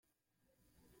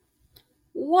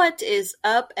What is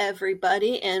up,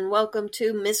 everybody, and welcome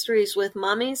to Mysteries with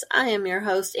Mommies. I am your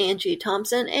host, Angie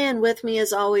Thompson, and with me,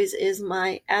 as always, is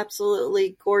my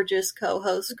absolutely gorgeous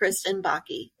co-host, Kristan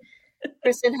Baki.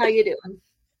 Kristan, how you doing?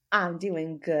 I'm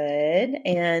doing good.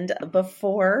 And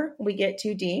before we get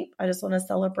too deep, I just want to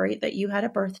celebrate that you had a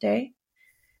birthday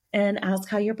and ask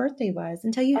how your birthday was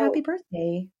and tell you happy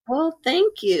birthday. Well,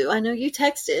 thank you. I know you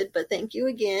texted, but thank you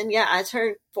again. Yeah, I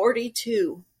turned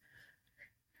 42.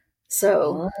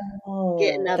 So,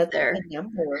 getting up that's there. A good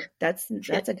number. That's a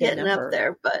good getting number. Up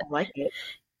there, but I like it.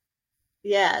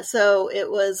 Yeah, so it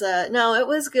was, no, it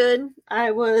was good.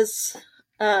 I was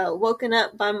woken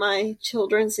up by my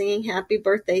children singing happy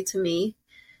birthday to me.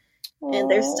 Aww. And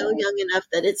they're still young enough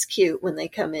that it's cute when they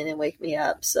come in and wake me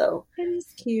up. So it is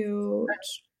cute.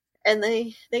 And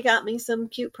they got me some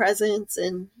cute presents,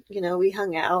 and, you know, we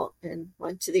hung out and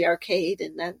went to the arcade,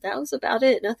 and that was about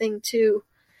it. Nothing too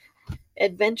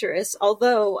adventurous.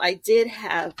 Although I did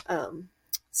have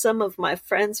some of my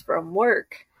friends from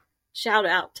work, shout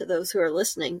out to those who are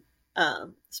listening,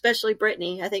 especially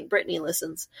Brittany. I think Brittany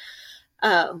listens.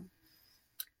 I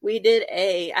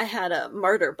had a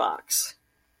murder box,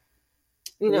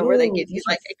 you know, where they give you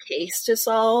like a case to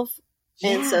solve.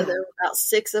 Yeah. And so there were about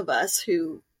 6 of us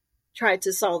who tried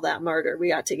to solve that murder. We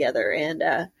got together and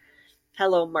had a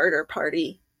little murder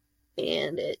party,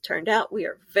 and it turned out we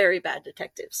are very bad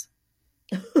detectives.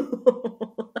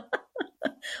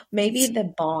 Maybe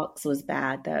the box was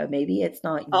bad, though. Maybe it's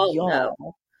not y'all.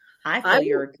 No. I feel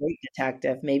you're a great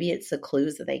detective. Maybe it's the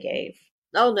clues that they gave.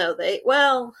 Oh, no.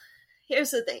 Well,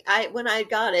 here's the thing. When I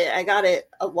got it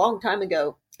a long time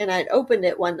ago, and I'd opened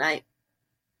it one night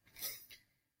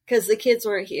because the kids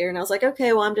weren't here. And I was like,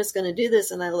 okay, well, I'm just going to do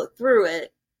this. And I looked through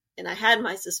it, and I had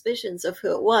my suspicions of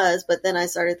who it was. But then I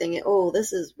started thinking, oh,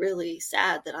 this is really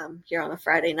sad that I'm here on a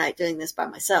Friday night doing this by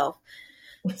myself.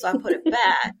 So I put it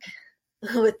back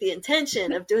with the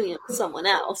intention of doing it with someone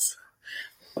else.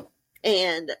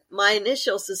 And my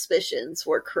initial suspicions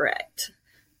were correct.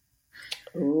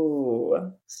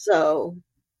 Ooh. So,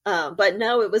 but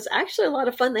no, it was actually a lot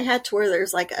of fun. They had to where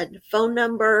there's like a phone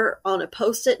number on a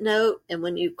Post-it note. And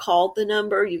when you called the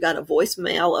number, you got a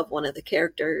voicemail of one of the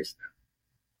characters.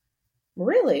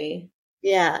 Really?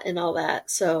 Yeah. And all that.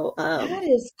 So, that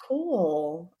is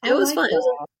cool. It was fun.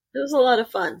 It was a lot of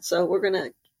fun. So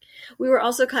we were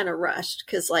also kind of rushed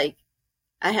because, like,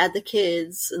 I had the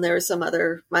kids and there were some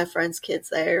other, my friends' kids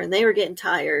there, and they were getting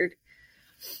tired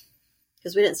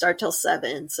because we didn't start till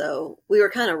 7. So we were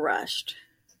kind of rushed.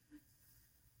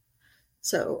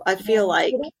 So I feel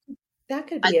like that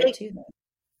could be it too, though.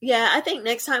 Yeah. I think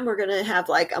next time we're going to have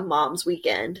like a mom's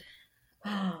weekend.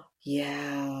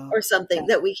 Yeah. Or something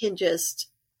that we can just,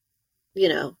 you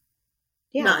know,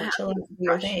 not have to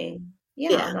do thing.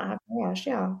 Yeah, not have to rush.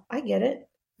 Yeah, I get it.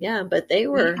 Yeah, but they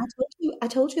were. I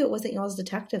told you it wasn't y'all's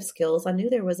detective skills. I knew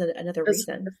there was another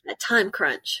reason. A time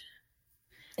crunch.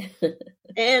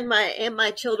 and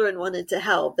my children wanted to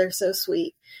help. They're so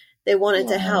sweet. They wanted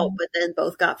to help, but then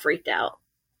both got freaked out.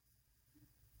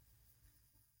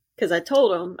 Because I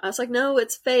told them, I was like, no,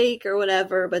 it's fake or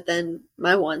whatever. But then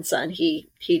my one son, he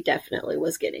definitely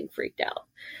was getting freaked out.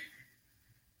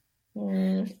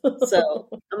 So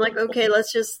I'm like, okay,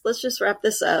 let's just wrap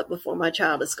this up before my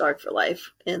child is scarred for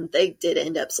life. And they did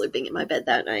end up sleeping in my bed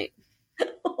that night.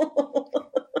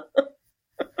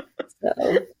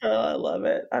 I love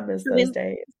it. I miss those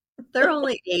days. They're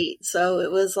only 8, so it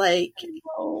was like,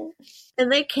 and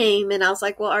they came, and I was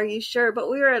like, well, are you sure? But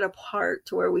we were at a part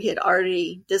to where we had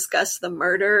already discussed the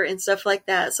murder and stuff like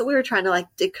that. So we were trying to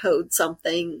like decode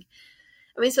something.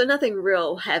 I mean, so nothing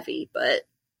real heavy, but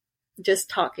just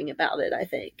talking about it, I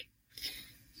think.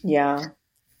 Yeah.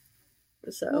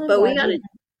 So, but we got a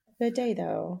good day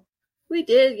though. We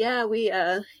did. Yeah. We,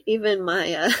 even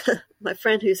my, my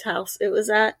friend whose house it was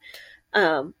at,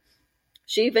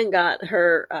 she even got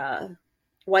her,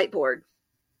 whiteboard.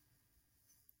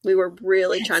 We were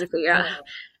really trying to figure out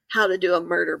how to do a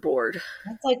murder board.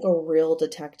 That's like a real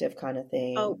detective kind of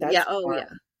thing. Oh, yeah. Oh,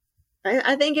 yeah.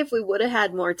 I think if we would have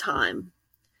had more time,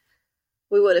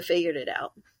 we would have figured it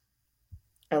out.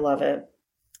 I love it.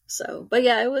 So, but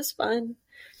yeah, it was fun.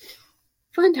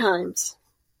 Fun times.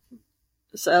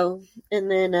 So,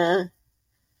 and then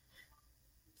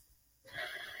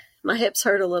my hips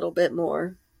hurt a little bit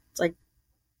more. It's like,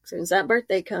 as soon as that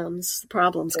birthday comes, the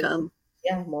problems come.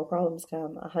 Yeah, more problems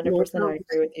come. 100%. I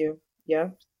agree with you. Yeah.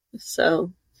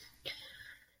 So,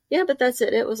 yeah, but that's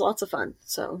it. It was lots of fun.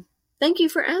 So, thank you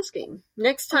for asking.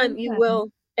 Next time you will.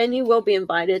 And you will be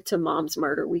invited to Mom's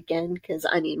Murder Weekend because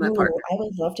I need my partner. I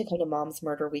would love to come to Mom's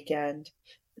Murder Weekend.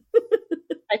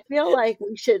 I feel like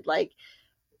we should like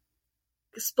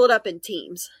split up in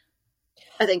teams,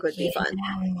 I think would be fun.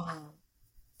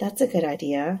 That's a good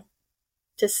idea.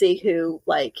 To see who,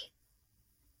 like,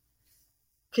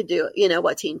 could do it, you know,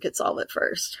 what team could solve it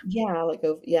first. Yeah, like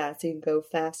so you can go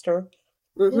faster.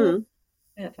 Mm-hmm.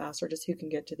 Yeah, faster, just who can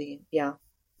get to the,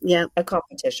 a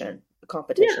competition. A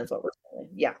competition is what we're saying.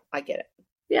 Yeah, I get it.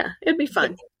 Yeah, it'd be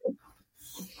fun.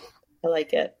 I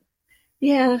like it.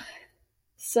 Yeah.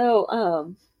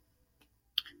 So,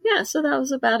 so that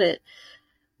was about it.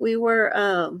 We were,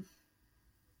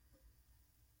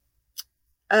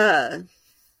 someone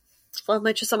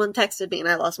texted me and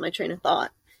I lost my train of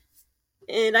thought.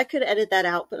 And I could edit that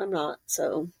out, but I'm not,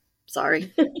 so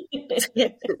sorry. You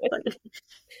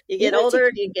get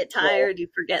older, you get tired, you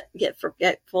get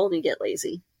forgetful, and you get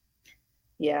lazy.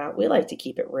 Yeah, we like to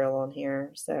keep it real on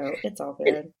here, so it's all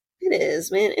good. It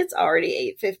is, man. It's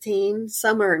already 8:15.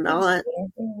 Summer or not,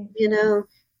 you know,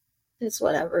 it's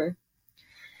whatever.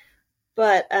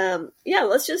 But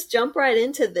let's just jump right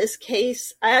into this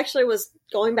case. I actually was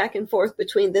going back and forth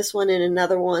between this one and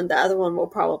another one. The other one we'll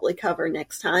probably cover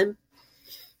next time.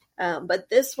 But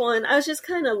this one, I was just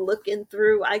kind of looking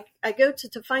through. I go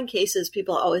to find cases.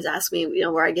 People always ask me, you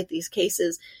know, where I get these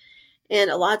cases. And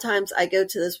a lot of times I go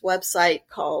to this website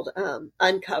called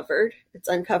Uncovered. It's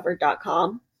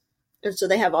uncovered.com. And so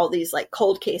they have all these like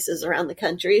cold cases around the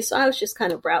country. So I was just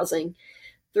kind of browsing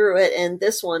through it. And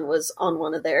this one was on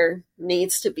one of their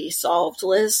needs to be solved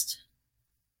list,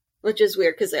 which is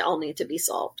weird because they all need to be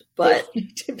solved. But they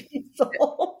need to be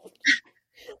solved.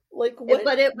 Like what?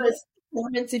 But it was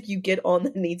performance if you get on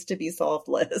the needs to be solved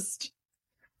list.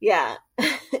 Yeah.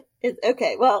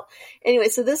 Okay. Well, anyway,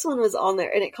 so this one was on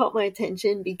there and it caught my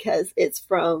attention because it's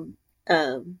from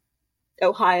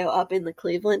Ohio, up in the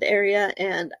Cleveland area.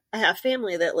 And I have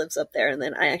family that lives up there. And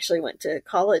then I actually went to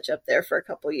college up there for a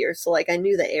couple years. So like I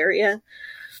knew the area.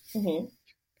 Mm-hmm.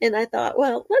 And I thought,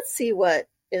 well, let's see what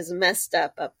is messed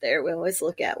up there. We always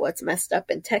look at what's messed up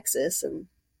in Texas. And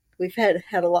we've had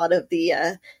a lot of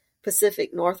the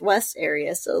Pacific Northwest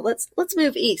area. So let's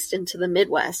move east into the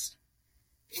Midwest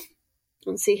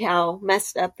and see how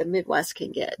messed up the Midwest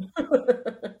can get.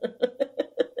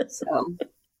 So,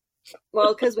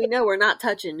 well, because we know we're not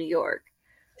touching New York.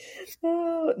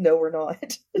 Oh, no, we're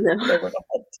not. No, we're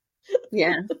not.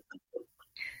 Yeah.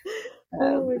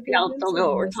 If y'all don't know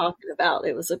what we're talking about,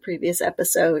 it was a previous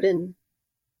episode and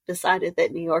decided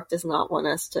that New York does not want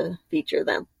us to feature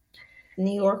them.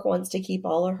 New York wants to keep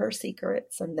all of her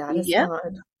secrets, and that is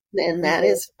fine. And that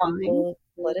is fine.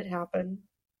 Let it happen.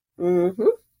 Mm-hmm.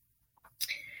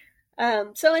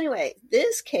 So anyway,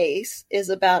 this case is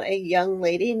about a young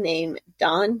lady named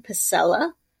Dawn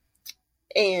Pasela,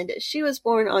 and she was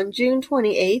born on June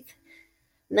 28th,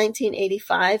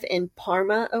 1985 in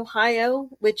Parma, Ohio,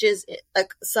 which is a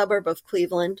suburb of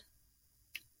Cleveland,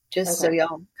 just so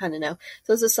y'all kind of know.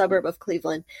 So it's a suburb of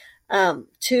Cleveland.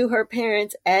 To her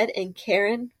parents, Ed and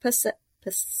Karen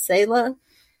Pasela.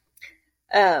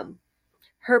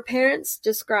 Her parents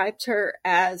described her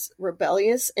as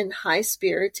rebellious and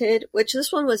high-spirited, which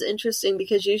this one was interesting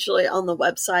because usually on the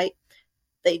website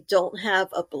they don't have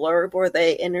a blurb where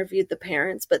they interviewed the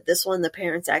parents, but this one the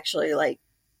parents actually like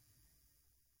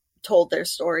told their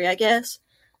story, I guess.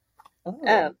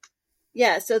 Oh.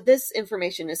 So this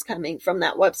information is coming from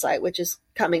that website, which is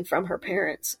coming from her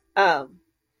parents.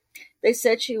 They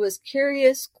said she was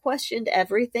curious, questioned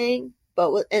everything,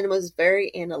 and was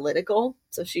very analytical.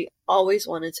 So she always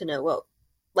wanted to know, well,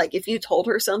 like if you told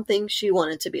her something, she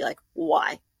wanted to be like,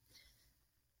 why?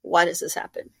 Why does this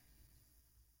happen?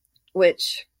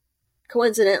 Which,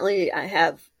 coincidentally, I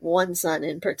have one son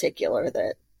in particular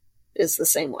that is the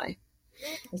same way.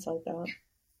 It's like that.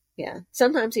 Yeah.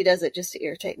 Sometimes he does it just to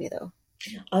irritate me, though.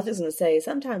 I was just going to say,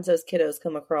 sometimes those kiddos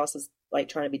come across as like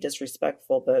trying to be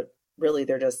disrespectful, but really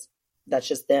that's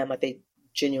just them. Like they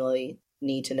genuinely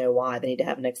need to know why. They need to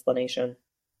have an explanation.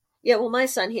 Yeah, well, my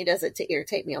son, he does it to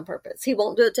irritate me on purpose. He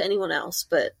won't do it to anyone else,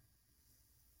 but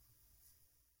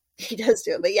he does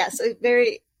do it. But yeah, so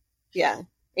very,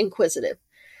 inquisitive.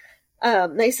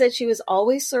 They said she was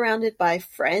always surrounded by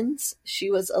friends.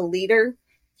 She was a leader,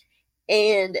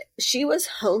 and she was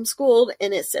homeschooled,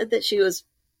 and it said that she was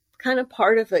kind of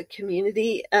part of a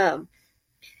community.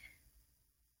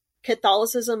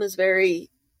 Catholicism is very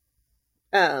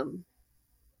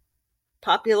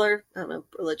popular. I don't know,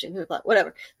 religion,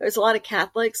 whatever. There's a lot of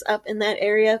Catholics up in that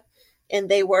area,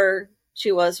 and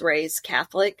she was raised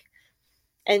Catholic,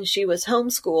 and she was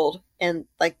homeschooled, and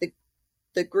like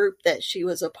the group that she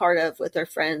was a part of with her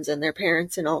friends and their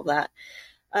parents and all that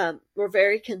were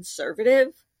very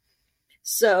conservative.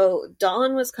 So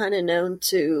Dawn was kind of known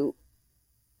to,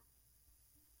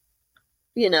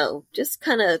 just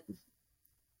kind of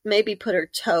maybe put her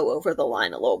toe over the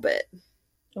line a little bit.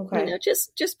 Okay. You know,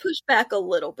 just push back a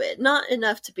little bit. Not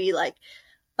enough to be like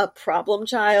a problem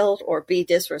child or be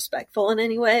disrespectful in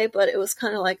any way, but it was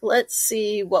kind of like, let's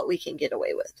see what we can get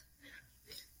away with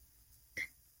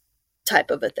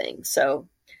type of a thing. So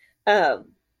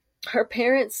her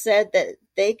parents said that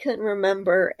they couldn't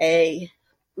remember a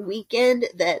weekend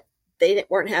that they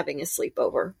weren't having a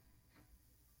sleepover.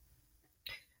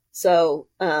 So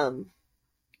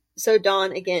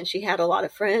Dawn, again, she had a lot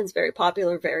of friends, very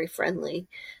popular, very friendly.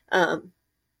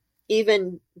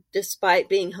 Even despite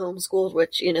being homeschooled,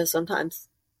 which, you know, sometimes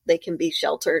they can be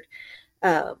sheltered,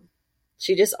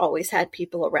 she just always had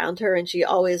people around her, and she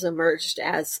always emerged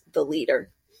as the leader.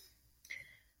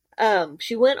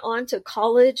 She went on to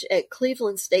college at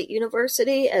Cleveland State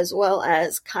University, as well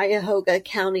as Cuyahoga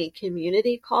County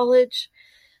Community College.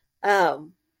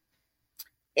 And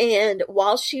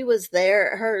while she was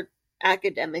there, her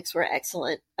academics were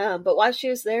excellent. But while she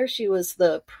was there, she was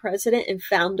the president and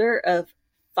founder of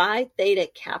Phi Theta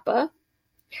Kappa.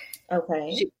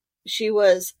 Okay. She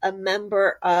was a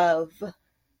member of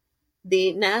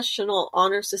the National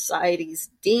Honor Society's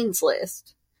Dean's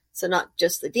List. So not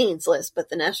just the Dean's List, but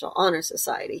the National Honor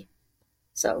Society.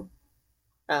 So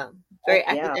very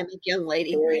academic young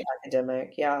lady. Very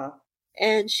academic, yeah.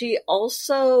 And she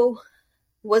also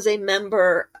was a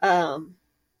member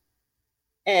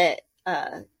at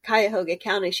Cuyahoga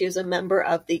County. She was a member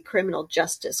of the Criminal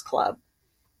Justice Club.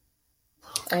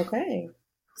 Okay.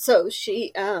 So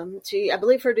she I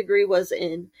believe her degree was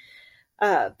in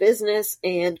business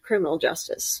and criminal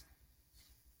justice.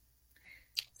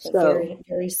 So very,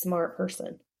 very smart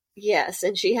person. Yes,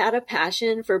 and she had a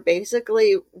passion for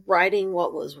basically righting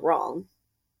what was wrong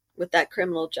with that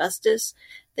criminal justice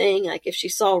thing. Like if she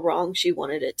saw wrong, she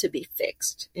wanted it to be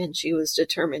fixed, and she was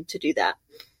determined to do that.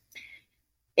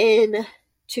 In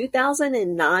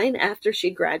 2009, after she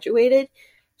graduated,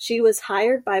 she was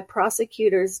hired by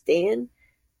prosecutors Dawn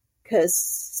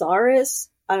Pasela.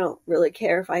 I don't really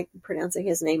care if I'm pronouncing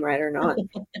his name right or not.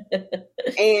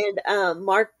 And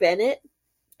Mark Bennett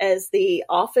as the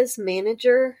office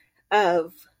manager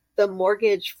of the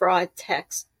Mortgage Fraud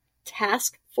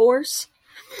Task Force.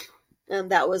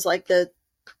 That was like the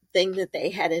thing that they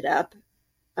headed up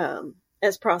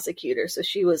as prosecutor. So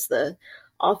she was the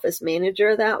office manager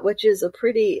of that, which is a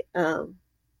pretty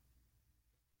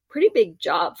big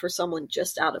job for someone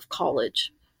just out of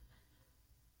college.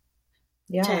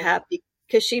 Yeah. To have,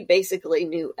 because she basically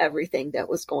knew everything that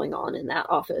was going on in that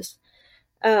office.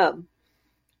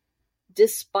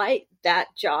 Despite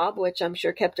that job, which I'm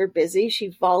sure kept her busy, she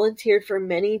volunteered for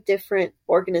many different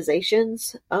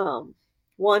organizations. One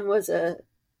was a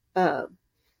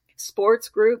sports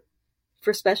group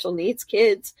for special needs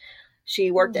kids.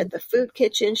 She worked at the food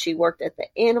kitchen. She worked at the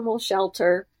animal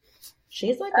shelter.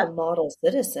 She's like a model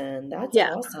citizen. That's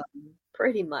awesome.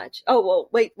 Pretty much. Oh, well,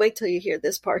 wait till you hear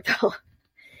this part though.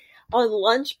 On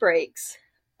lunch breaks,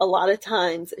 a lot of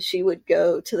times she would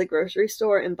go to the grocery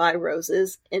store and buy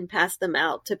roses and pass them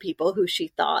out to people who she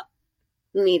thought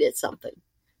needed something.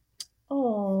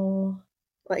 Oh.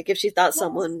 Like if she thought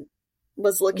someone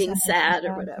was looking sad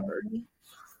or whatever.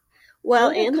 Well,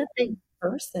 What and the thing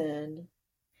person.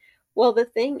 Well, the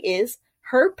thing is,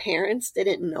 her parents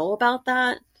didn't know about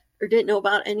that or didn't know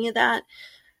about any of that.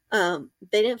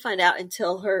 They didn't find out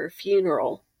until her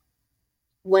funeral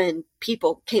when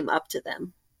people came up to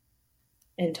them.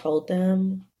 And told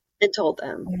them?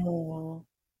 Oh.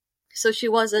 So she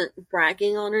wasn't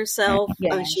bragging on herself.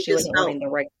 Yeah, she wasn't wanting the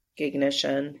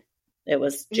recognition. It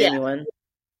was genuine.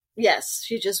 Yeah. Yes,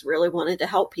 she just really wanted to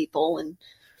help people.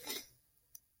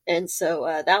 And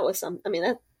so that was some, I mean,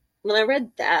 that when I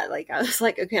read that, like, I was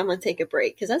like, okay, I'm going to take a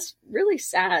break. Because that's really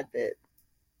sad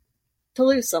to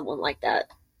lose someone like that.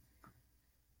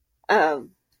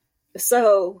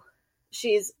 So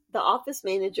she's the office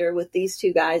manager with these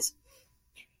two guys.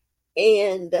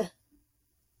 And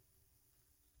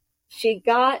she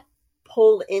got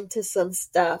pulled into some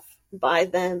stuff by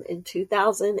them in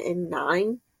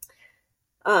 2009.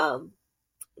 Dan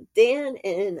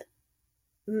and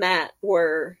Matt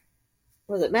was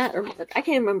it Matt or Mark? I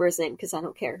can't remember his name because I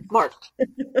don't care. Mark.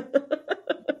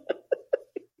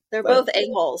 They're both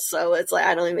a-holes, so it's like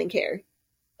I don't even care.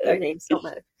 Their names don't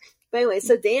matter. But anyway,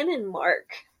 so Dan and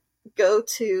Mark go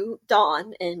to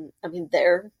Dawn, and I mean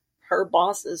they're her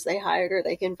bosses. They hired her,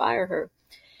 they can fire her.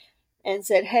 And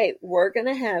said, hey, we're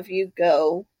gonna have you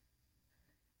go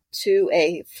to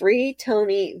a free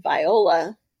Tony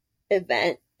Viola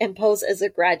event and pose as a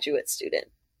graduate student.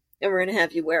 And we're gonna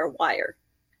have you wear a wire.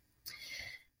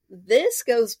 This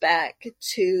goes back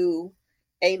to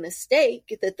a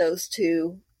mistake that those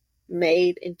two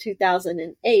made in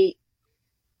 2008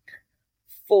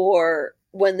 for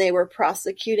when they were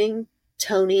prosecuting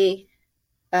Tony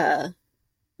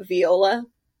Viola.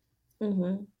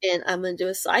 Mm-hmm. And I'm going to do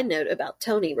a side note about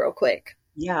Tony real quick.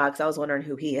 Yeah, because I was wondering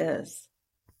who he is.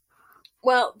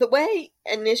 Well, the way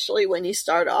initially when you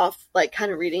start off, like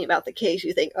kind of reading about the case,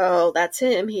 you think, oh, that's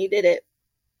him. He did it.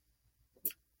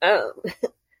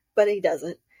 But he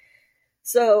doesn't.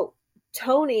 So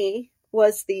Tony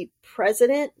was the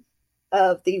president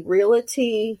of the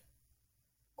Realty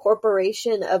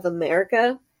Corporation of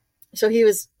America. So he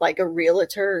was like a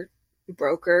realtor,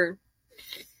 broker,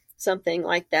 something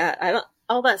like that.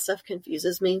 All that stuff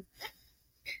confuses me.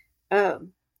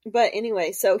 But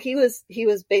anyway, so he was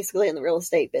basically in the real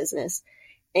estate business,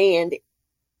 and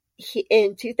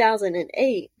in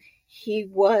 2008 he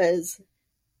was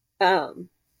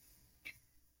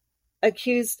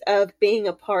accused of being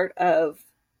a part of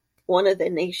one of the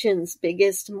nation's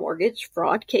biggest mortgage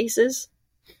fraud cases.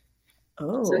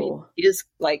 Oh, so he is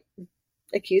like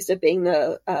accused of being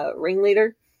the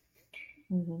ringleader,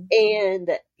 and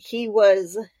he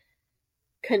was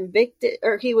convicted,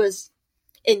 or he was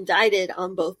indicted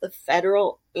on both the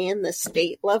federal and the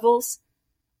state levels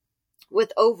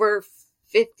with over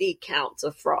 50 counts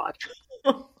of fraud.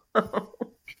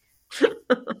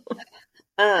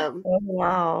 Oh,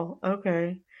 wow.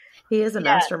 Okay. He is a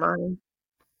mastermind.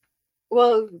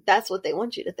 Well, that's what they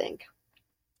want you to think.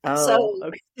 Oh, so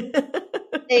okay.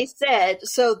 They said,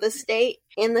 so the state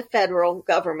and the federal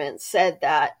government said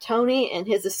that Tony and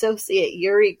his associate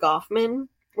Yuri Goffman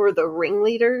were the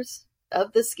ringleaders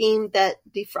of the scheme that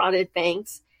defrauded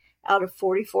banks out of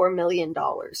 $44 million.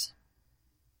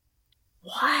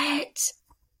 What?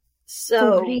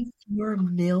 So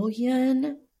 $44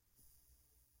 million?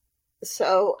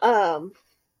 So,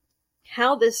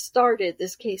 how this started,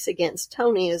 this case against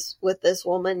Tony, is with this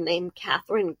woman named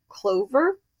Catherine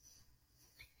Clover.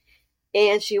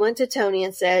 And she went to Tony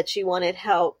and said she wanted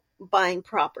help buying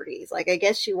properties. Like, I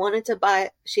guess she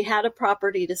had a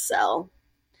property to sell.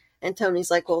 And Tony's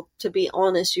like, well, to be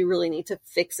honest, you really need to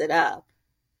fix it up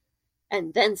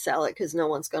and then sell it because no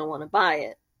one's going to want to buy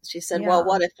it. She said, well,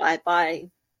 what if I buy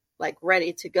like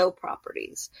ready to go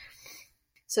properties?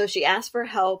 So she asked for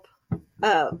help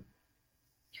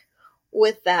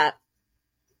with that.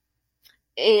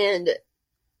 And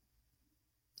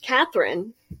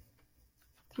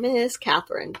Miss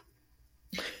Catherine,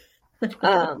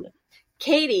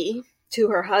 Katie to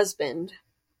her husband,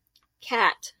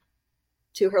 Kat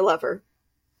to her lover,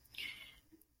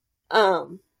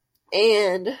 and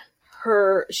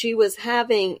she was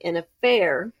having an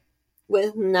affair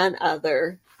with none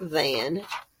other than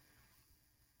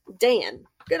Dan.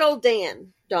 Good old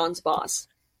Dan, Dawn's boss.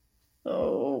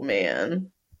 Oh,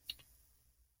 man.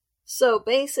 So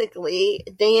basically,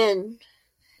 Dan,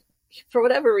 for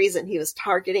whatever reason, he was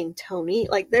targeting Tony.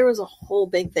 Like, there was a whole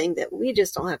big thing that we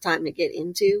just don't have time to get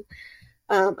into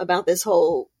about this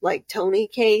whole, like, Tony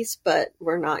case, but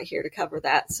we're not here to cover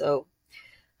that, so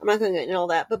I'm not going to get into all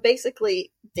that. But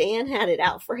basically, Dan had it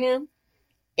out for him,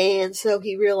 and so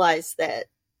he realized that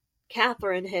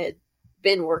Catherine had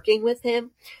been working with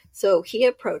him, so he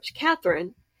approached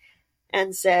Catherine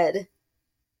and said,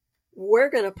 we're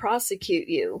going to prosecute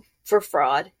you for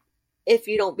fraud if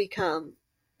you don't become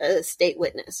a state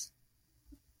witness.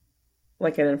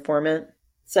 Like an informant?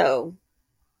 So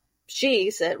she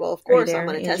said, well, of course I'm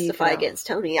going to testify against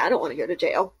Tony. I don't want to go to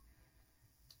jail.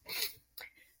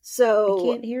 So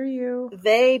I can't hear you.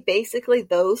 They basically,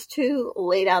 those two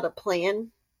laid out a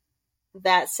plan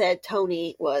that said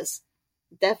Tony was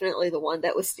definitely the one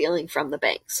that was stealing from the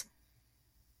banks.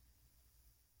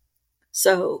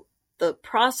 So the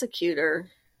prosecutor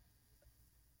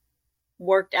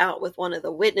worked out with one of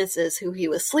the witnesses who he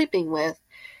was sleeping with,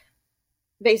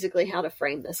 basically how to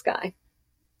frame this guy.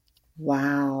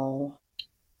 Wow.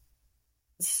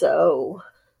 So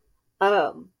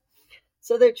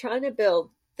they're trying to build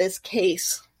this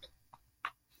case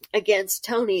against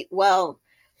Tony. Well,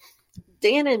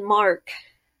 Dan and Mark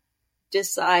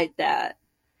decide that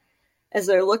as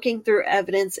they're looking through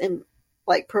evidence and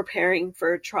like preparing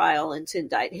for a trial and to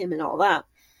indict him and all that,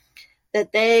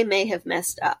 that they may have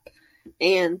messed up.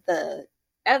 And the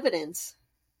evidence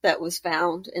that was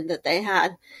found and that they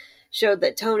had showed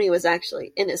that Tony was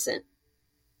actually innocent.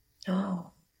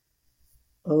 Oh.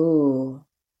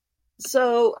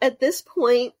 So at this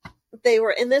point,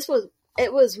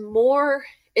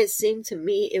 it seemed to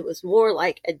me, it was more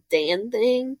like a Dan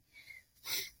thing.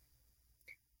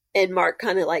 And Mark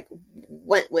kind of like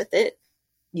went with it.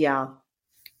 Yeah.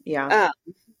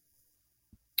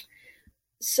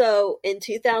 So in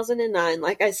 2009,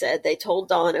 like I said, they told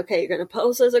Dawn, okay, you're going to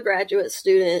pose as a graduate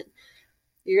student.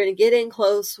 You're going to get in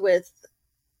close with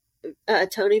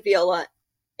Tony Viola,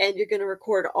 and you're going to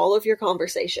record all of your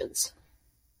conversations.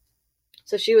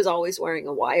 So she was always wearing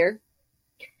a wire.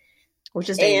 Which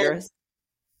is dangerous.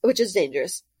 Which is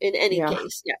dangerous in any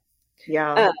case. Yeah.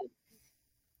 Yeah.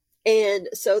 And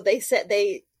so they said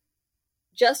they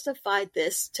justified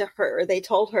this to her. They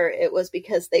told her it was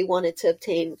because they wanted to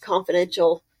obtain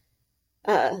confidential,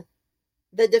 the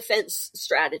defense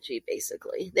strategy,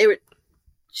 basically.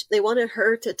 They wanted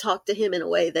her to talk to him in a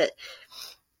way that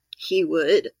he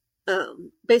would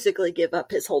basically give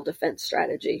up his whole defense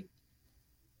strategy.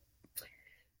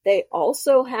 They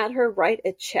also had her write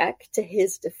a check to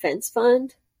his defense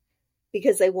fund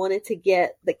because they wanted to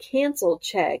get the canceled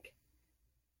check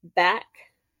back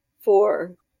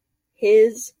for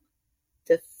his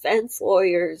defense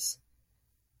lawyer's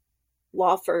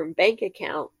law firm bank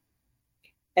account,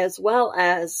 as well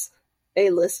as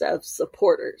a list of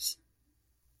supporters.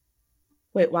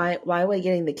 Wait, why would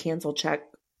getting the canceled check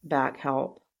back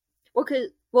help?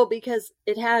 Well, because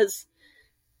it has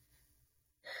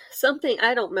something,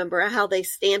 I don't remember how they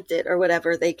stamped it or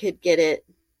whatever. They could get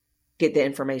the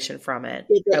information from it.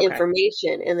 Get the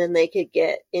information, and then they could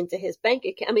get into his bank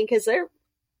account. I mean, because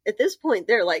at this point,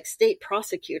 they're like state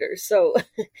prosecutors. So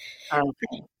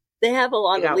they have a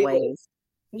lot of legal ways.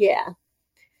 Yeah.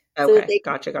 Okay. So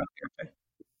gotcha.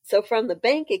 So from the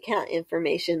bank account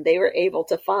information, they were able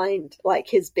to find like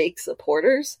his big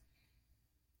supporters.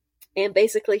 And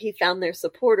basically he found their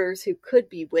supporters who could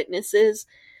be witnesses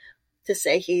to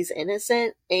say he's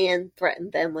innocent and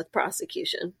threatened them with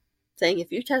prosecution, saying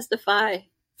if you testify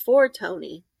for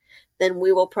Tony, then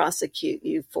we will prosecute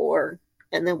you for,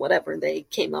 and then whatever they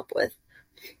came up with.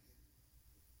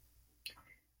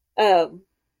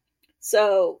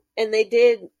 So, and they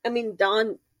did, I mean,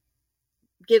 Dawn,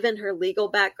 given her legal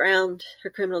background, her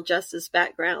criminal justice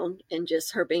background, and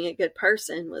just her being a good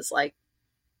person, was like,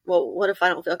 well, what if I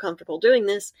don't feel comfortable doing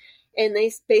this? And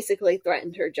they basically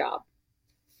threatened her job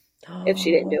if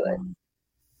she didn't do it.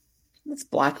 That's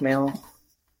blackmail.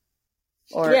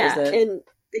 Or yeah, is it? And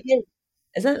again,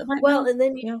 is it blackmail? Well, and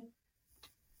then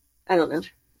I don't know.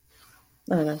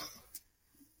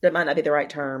 That might not be the right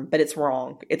term, but it's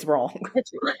wrong. It's wrong.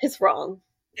 It's wrong.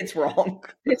 It's wrong.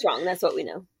 It's wrong. That's what we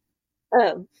know.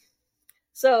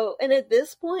 So, and at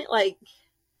this point, like,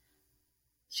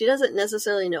 she doesn't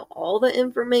necessarily know all the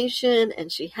information,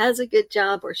 and she has a good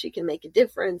job where she can make a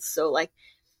difference. So, like,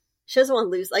 she doesn't want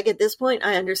to lose. Like, at this point,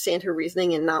 I understand her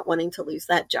reasoning in not wanting to lose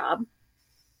that job.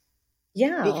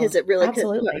 Yeah. Because it really could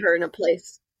put her in a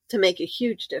place to make a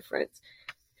huge difference.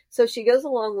 So she goes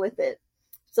along with it.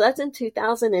 So that's in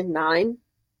 2009.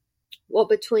 Well,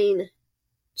 between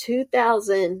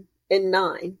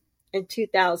 2009 and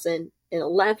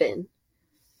 2011,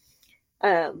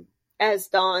 as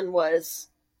Dawn was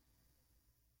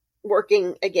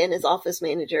working again as office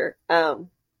manager,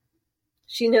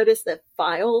 she noticed that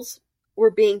files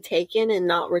were being taken and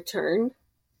not returned,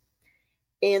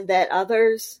 and that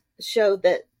others showed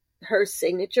that her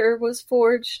signature was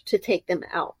forged to take them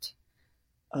out.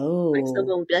 Oh. Like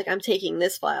someone would be like, I'm taking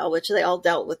this file, which they all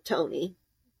dealt with Tony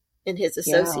and his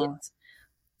associates. Yeah.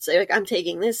 So like, I'm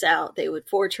taking this out. They would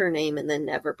forge her name and then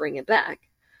never bring it back.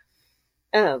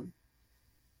 And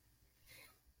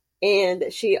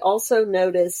she also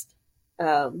noticed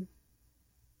that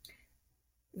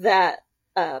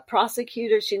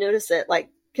prosecutors, she noticed that, like,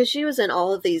 because she was in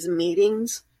all of these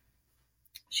meetings,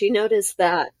 she noticed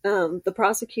that the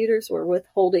prosecutors were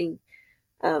withholding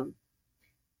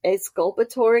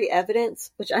exculpatory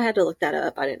evidence, which I had to look that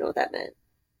up. I didn't know what that meant.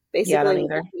 Basically,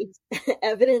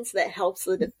 evidence that helps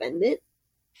the defendant.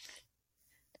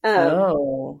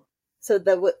 So so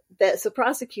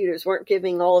prosecutors weren't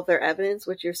giving all of their evidence,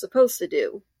 which you're supposed to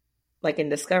do, like in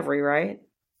discovery, right?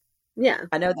 Yeah,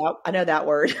 I know that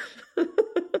word.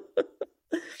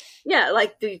 Yeah,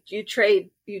 like you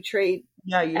trade. Yeah,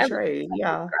 you trade.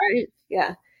 Yeah, right.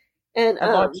 Yeah, and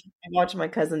I watched my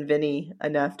cousin Vinny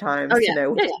enough times to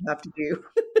know what you have to do.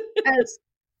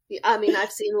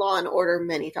 I've seen Law and Order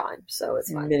many times, so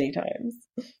it's fine. Many times.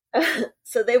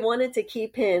 So they wanted to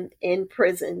keep him in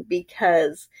prison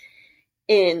because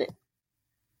he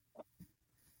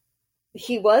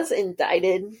was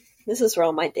indicted. This is where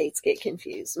all my dates get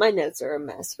confused. My notes are a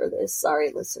mess for this.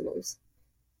 Sorry, listeners.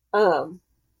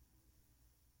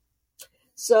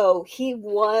 So he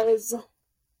was,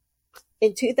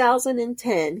 in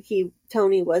 2010,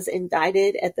 Tony was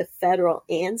indicted at the federal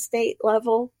and state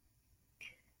level.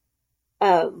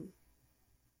 The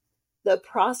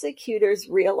prosecutors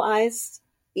realized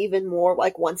even more,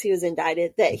 like once he was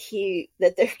indicted,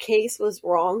 that their case was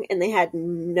wrong and they had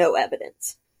no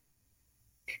evidence.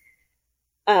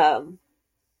 And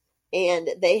then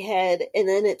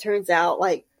it turns out,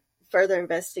 like, further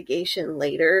investigation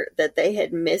later, that they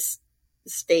had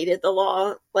misstated the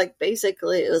law. Like,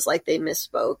 basically, it was like they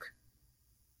misspoke.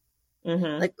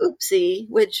 Like, oopsie,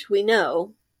 which we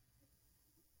know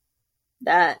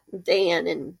that Dan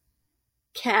and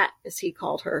Kat, as he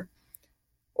called her,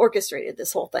 orchestrated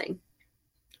this whole thing.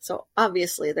 So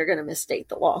obviously they're going to misstate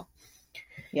the law.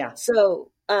 Yeah.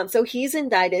 So he's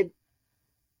indicted.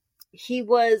 He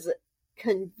was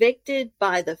convicted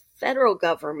by the federal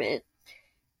government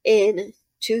in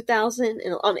 2000,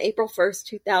 on April 1st,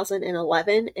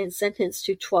 2011, and sentenced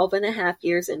to 12 and a half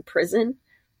years in prison,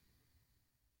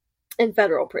 in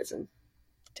federal prison.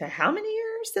 To how many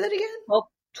years? Say that again?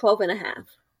 12 and a half.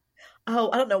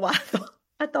 Oh, I don't know why.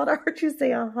 I thought I heard you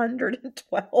say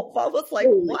 112. I was like,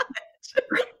 what?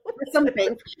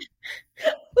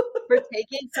 For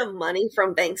taking some money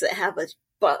from banks that have a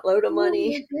buttload of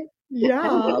money. Yeah,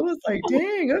 I was like,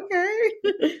 dang,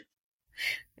 okay.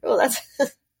 Well, that's a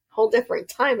whole different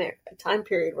time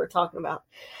period we're talking about.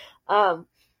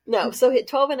 No, so hit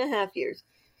 12 and a half years.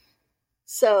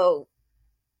 So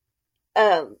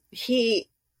he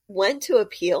went to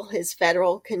appeal his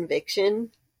federal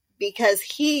conviction because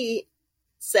he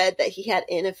said that he had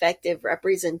ineffective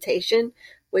representation,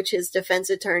 which his defense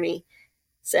attorney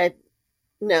said,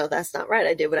 no, that's not right.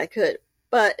 I did what I could.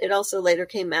 But it also later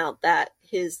came out that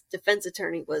his defense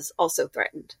attorney was also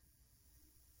threatened.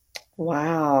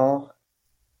 Wow.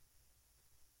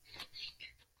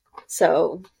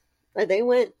 So they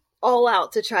went all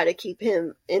out to try to keep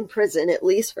him in prison, at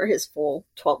least for his full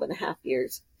 12 and a half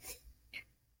years.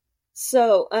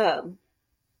 So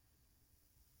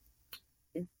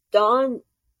Dawn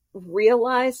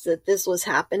realized that this was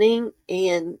happening,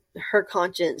 and her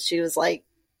conscience, she was like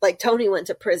Tony went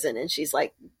to prison and she's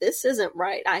like, this isn't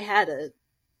right. I had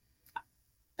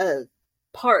a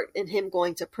part in him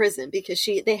going to prison, because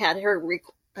they had her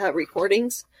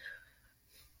recordings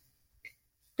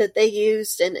that they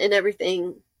used and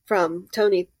everything from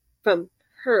Tony, from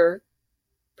her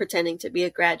pretending to be a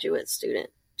graduate student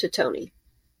to Tony.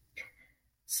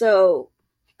 So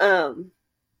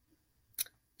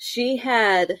she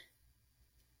had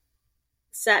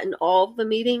sat in all of the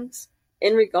meetings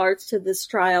in regards to this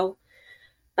trial.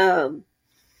 And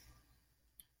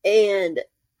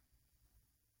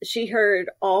she heard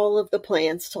all of the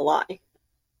plans to lie.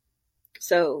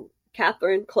 So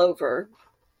Catherine Clover,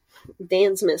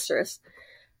 Dan's mistress,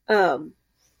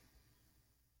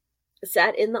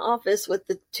 sat in the office with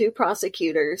the two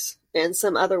prosecutors and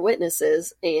some other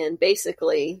witnesses, and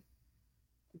basically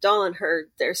Dawn heard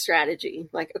their strategy.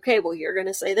 Like, okay, well, you're going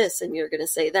to say this and you're going to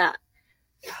say that.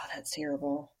 Oh, that's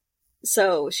terrible.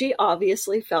 So she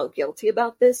obviously felt guilty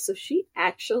about this. So she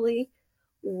actually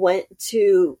went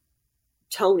to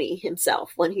Tony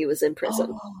himself when he was in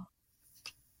prison. Oh.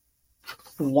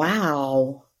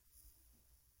 Wow.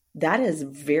 That is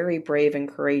very brave and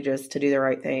courageous to do the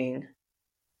right thing.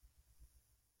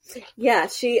 Yeah,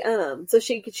 she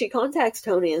contacts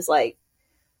Tony and is like,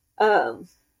 I'm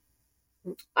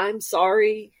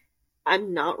sorry,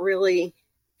 I'm not really,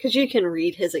 because you can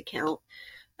read his account,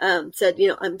 said,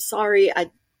 I'm sorry,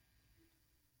 I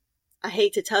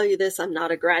hate to tell you this, I'm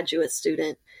not a graduate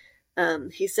student.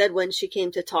 He said when she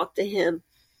came to talk to him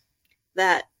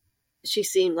that she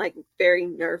seemed like very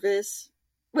nervous,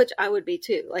 which I would be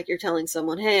too. Like, you're telling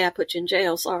someone, hey, I put you in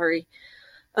jail, sorry.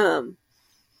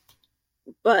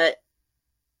 But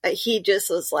he just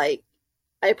was like,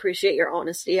 I appreciate your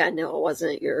honesty. I know it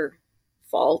wasn't your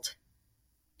fault.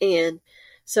 And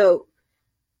so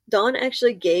Dawn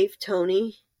actually gave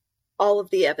Tony all of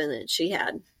the evidence she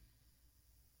had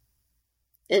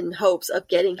in hopes of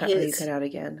getting his cut out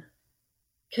again.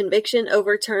 Conviction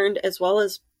overturned, as well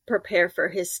as prepare for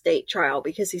his state trial,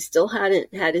 because he still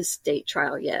hadn't had his state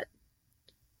trial yet.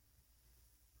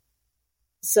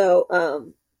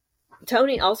 So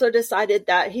Tony also decided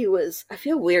that he was, I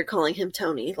feel weird calling him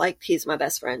Tony, like he's my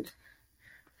best friend.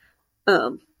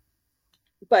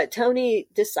 But Tony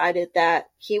decided that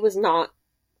he was not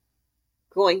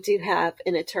going to have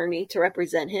an attorney to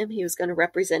represent him. He was going to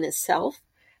represent himself.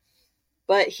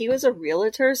 But he was a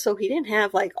realtor, so he didn't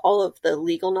have like all of the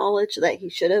legal knowledge that he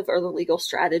should have, or the legal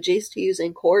strategies to use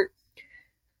in court.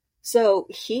 So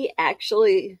he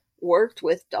actually worked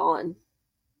with Dawn.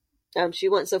 She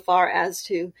went so far as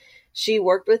to, she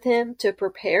worked with him to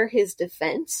prepare his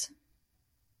defense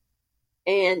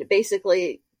and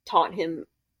basically taught him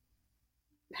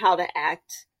how to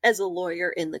act as a lawyer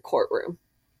in the courtroom.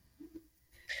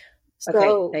 So,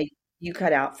 okay, You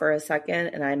cut out for a second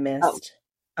and I Oh, missed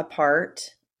a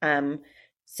part.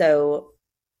 So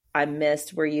I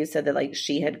missed where you said that like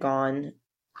she had gone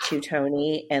to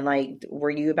Tony and like, were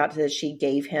you about to, she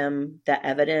gave him the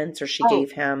evidence or she oh,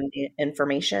 gave him the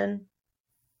information?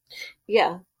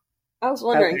 yeah. I was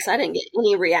wondering Okay. because I didn't get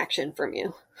any reaction from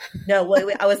you. No,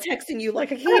 wait, I was texting you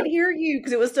like, I can't hear you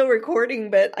because it was still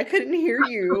recording, but I couldn't hear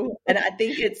you. And I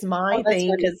think it's Oh, my that's thing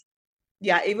funny. because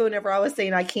yeah, even whenever I was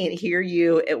saying I can't hear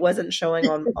you, it wasn't showing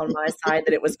on my side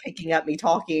that it was picking up me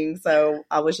talking. So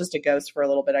I was just a ghost for a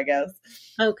little bit, I guess.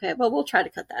 Okay, well, we'll try to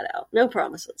cut that out. No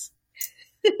promises.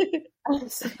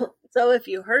 So if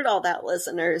you heard all that,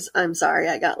 listeners, I'm sorry,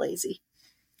 I got lazy.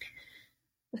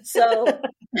 So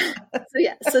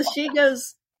yeah, so she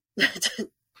goes,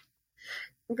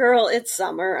 girl, it's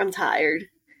summer. I'm tired.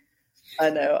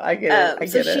 I know, I get it. I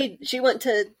So get it. she went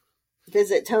to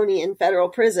visit Tony in federal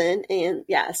prison and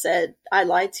yeah, said, I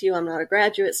lied to you. I'm not a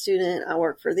graduate student. I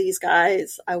work for these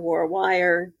guys. I wore a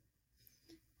wire.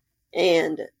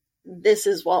 And this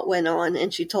is what went on.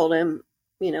 And she told him,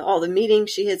 all the meetings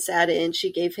she had sat in.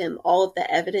 She gave him all of the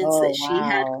evidence Oh, that she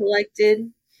had wow.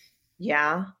 collected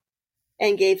Yeah.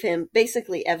 and gave him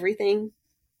basically everything.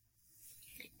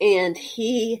 And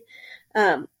he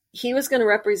was going to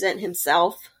represent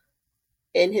himself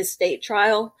in his state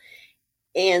trial.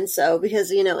 And so, because,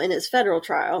 in his federal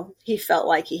trial, he felt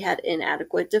like he had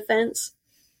inadequate defense.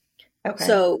 Okay.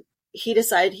 So he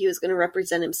decided he was going to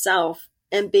represent himself.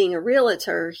 And being a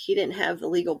realtor, he didn't have the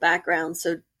legal background.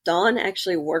 So Dawn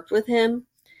actually worked with him.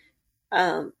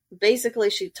 Basically,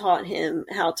 she taught him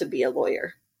how to be a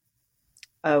lawyer.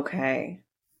 Okay.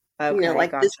 Okay.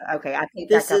 Like Gotcha. this. Okay. I picked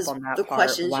This back up is on that the part.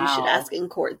 questions you should Wow. ask in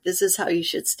court. This is how you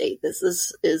should state. This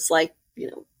is like,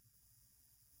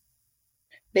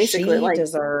 basically She like,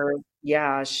 deserves,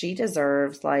 yeah, she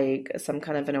deserves like some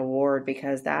kind of an award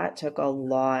because that took a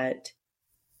lot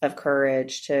of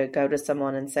courage to go to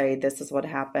someone and say, this is what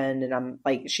happened. And I'm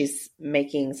like, she's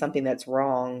making something that's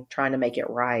wrong, trying to make it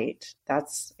right.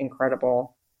 That's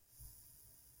incredible.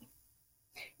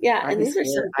 yeah. I'd And be these are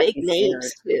scared. some I'd big be scared.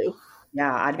 names too.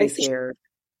 Yeah, I'd be Like, scared.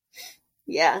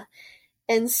 yeah.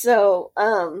 And so,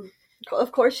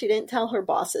 of course, she didn't tell her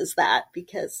bosses that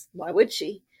because why would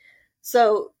she?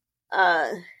 So,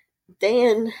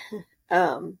 Dan,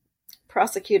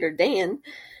 prosecutor Dan,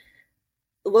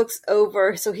 looks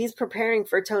over. So he's preparing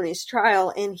for Tony's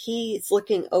trial and he's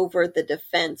looking over the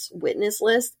defense witness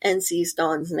list and sees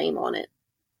Dawn's name on it.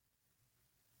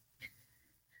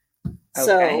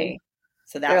 Okay.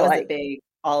 So that was like, a big,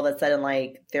 all of a sudden,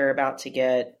 like they're about to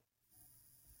get,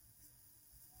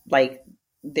 like,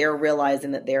 they're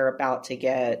realizing that they're about to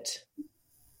get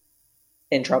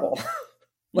in trouble.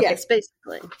 Like, yes,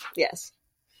 basically. Yes.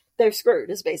 They're screwed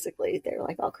is basically, they're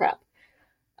like, oh crap.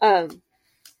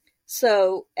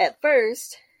 So at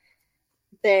first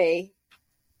they,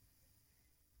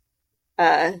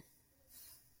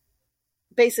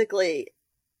 basically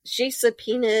she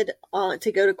subpoenaed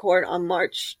to go to court on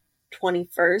March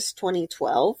 21st,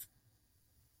 2012.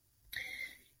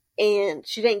 And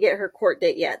she didn't get her court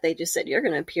date yet. They just said, you're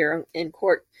going to appear in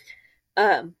court.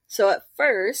 So at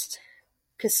first,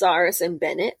 Casares and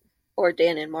Bennett, or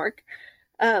Dan and Mark,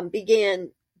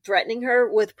 began threatening her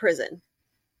with prison.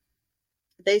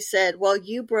 They said, well,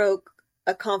 you broke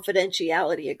a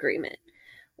confidentiality agreement.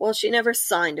 Well, she never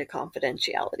signed a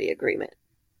confidentiality agreement.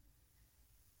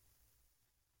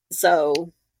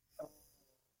 So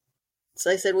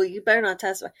they said, well, you better not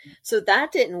testify. So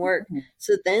that didn't work.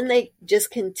 So then they just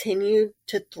continued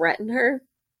to threaten her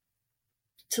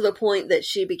to the point that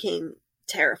she became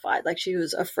terrified. Like she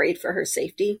was afraid for her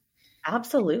safety.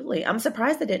 absolutely. I'm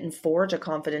surprised they didn't forge a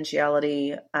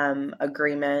confidentiality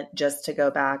agreement just to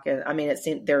go back. And I mean, it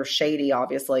seemed they're shady,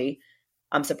 obviously.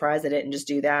 I'm surprised they didn't just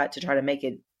do that to try to make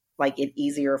it like it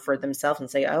easier for themselves and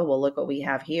say, oh, well, look what we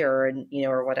have here and,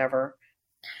 or whatever.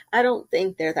 I don't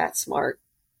think they're that smart.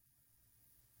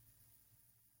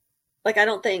 Like, I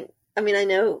don't think, I mean, I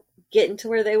know getting to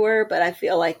where they were, but I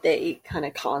feel like they kind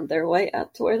of conned their way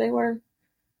up to where they were.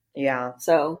 Yeah.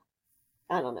 So,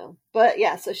 I don't know. But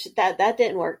yeah, so that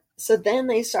didn't work. So then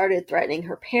they started threatening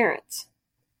her parents.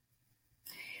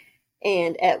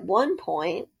 And at one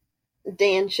point,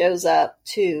 Dan shows up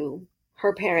to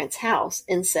her parents' house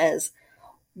and says,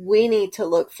 we need to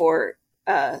look for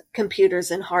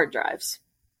computers and hard drives.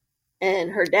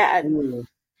 And her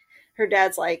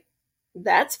dad's like,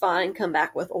 that's fine, come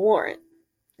back with a warrant.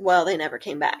 Well, they never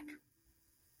came back.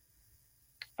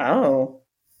 Oh.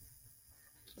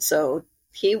 So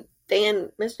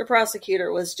Mr.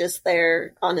 Prosecutor was just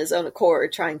there on his own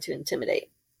accord trying to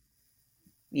intimidate.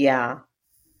 Yeah.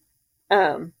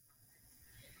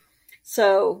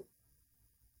 So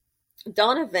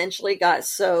Dawn eventually got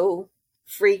so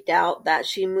freaked out that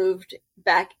she moved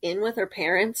back in with her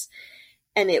parents.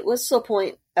 And it was to the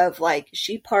point of like,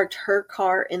 she parked her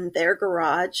car in their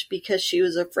garage because she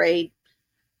was afraid,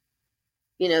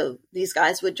 these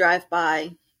guys would drive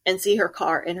by and see her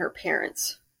car in her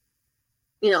parents,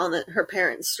 on her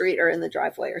parents' street or in the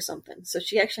driveway or something. So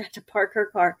she actually had to park her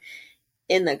car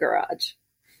in the garage.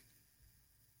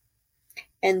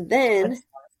 And then,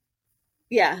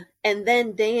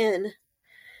 Dan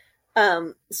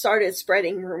started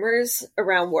spreading rumors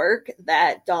around work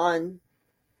that Dawn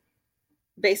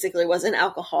basically was an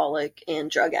alcoholic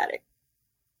and drug addict.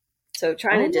 So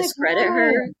trying to discredit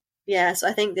her. Yeah, so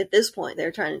I think at this point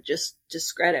they're trying to just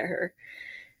discredit her.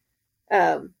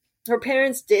 Her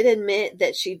parents did admit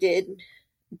that she did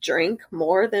drink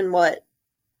more than what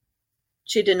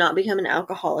she did not become an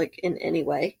alcoholic in any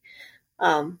way.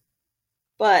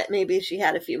 But maybe she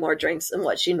had a few more drinks than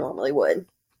what she normally would.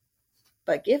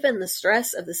 But given the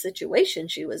stress of the situation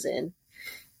she was in,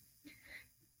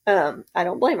 I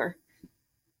don't blame her.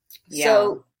 Yeah.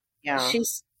 So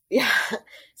yeah.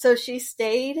 So she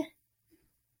stayed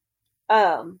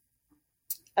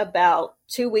about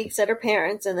 2 weeks at her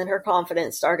parents', and then her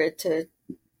confidence started to,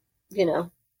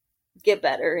 get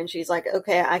better. And she's like,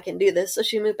 okay, I can do this. So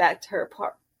she moved back to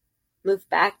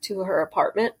her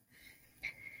apartment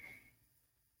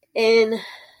in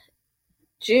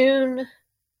June.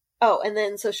 Oh, and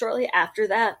then so shortly after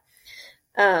that,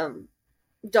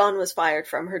 Dawn was fired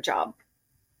from her job.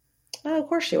 Oh, of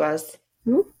course she was.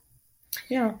 Mm-hmm.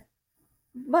 Yeah.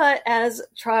 But as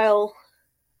trial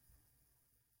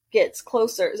gets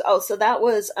closer, so that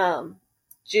was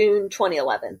June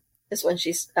 2011 is when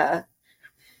she's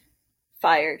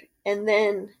fired. And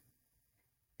then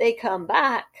they come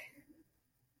back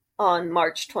on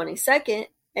March 22nd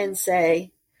and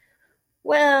say,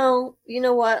 well, you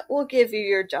know what? We'll give you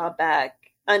your job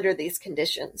back under these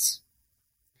conditions.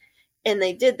 And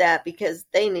they did that because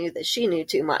they knew that she knew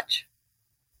too much.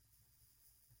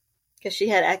 Because she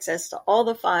had access to all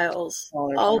the files,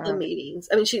 all the meetings.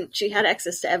 I mean, she had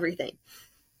access to everything.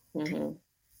 Mm-hmm.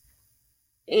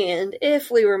 And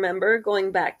if we remember,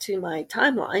 going back to my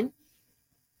timeline,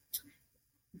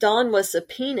 Dawn was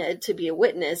subpoenaed to be a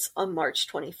witness on March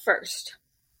 21st.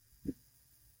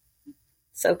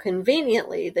 So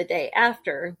conveniently, the day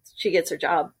after, she gets her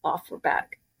job offer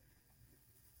back.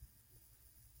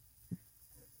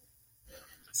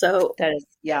 So that is,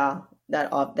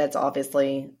 that's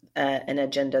obviously an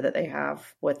agenda that they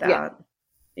have with that.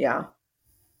 Yeah.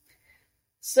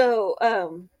 So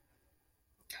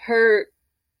her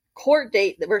court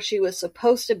date where she was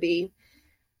supposed to be,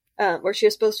 where she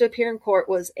was supposed to appear in court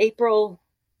was April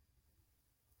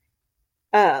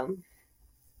 18th,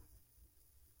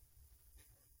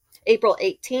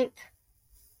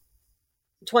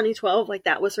 2012. Like,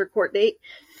 that was her court date.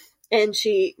 And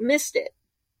she missed it.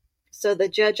 So the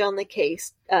judge on the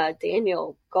case,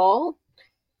 Daniel Gall,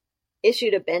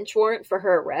 issued a bench warrant for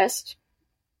her arrest.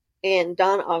 And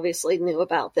Dawn obviously knew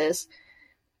about this.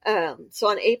 So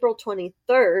on April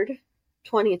 23rd,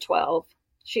 2012,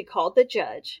 she called the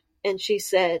judge and she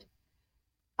said,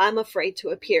 I'm afraid to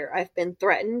appear. I've been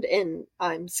threatened and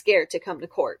I'm scared to come to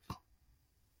court.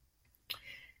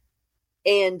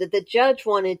 And the judge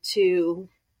wanted to,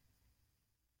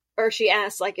 or she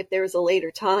asked like if there was a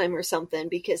later time or something,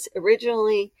 because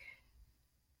originally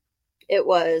it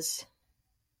was,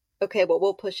 okay, well,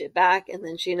 we'll push it back. And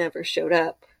then she never showed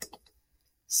up.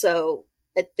 So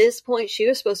at this point, she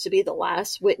was supposed to be the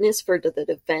last witness for the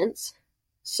defense.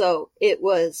 So it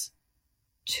was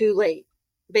too late,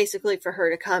 basically, for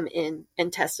her to come in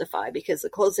and testify because the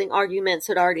closing arguments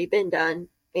had already been done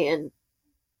and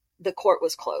the court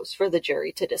was closed for the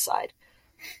jury to decide.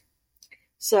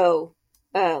 So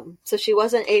she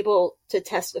wasn't able to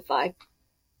testify.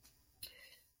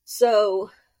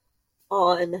 So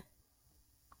on,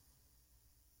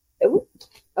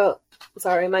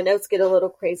 sorry, my notes get a little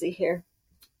crazy here.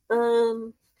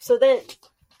 So then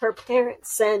her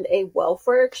parents send a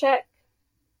welfare check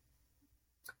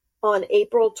on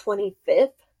April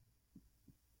 25th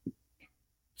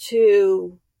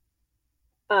to,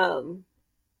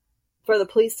 for the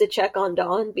police to check on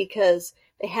Dawn because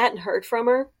they hadn't heard from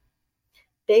her.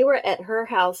 They were at her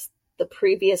house the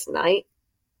previous night.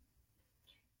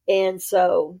 And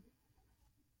so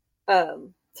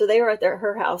they were at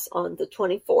her house on the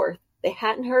 24th. They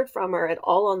hadn't heard from her at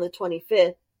all on the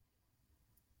 25th.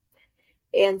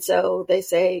 And so they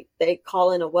say they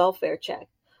call in a welfare check.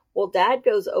 Well, Dad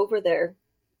goes over there,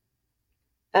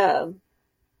 and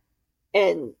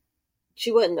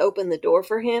she wouldn't open the door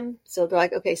for him. So they're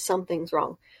like, okay, something's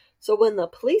wrong. So when the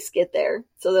police get there,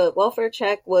 so the welfare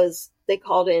check they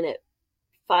called in at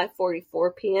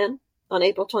 5:44 p.m. on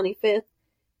April 25th.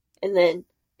 And then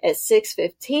at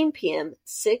 6:15 p.m.,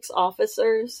 6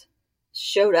 officers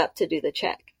showed up to do the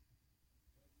check.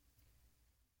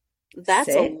 That's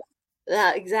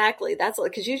exactly. That's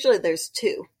because usually there's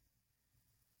 2.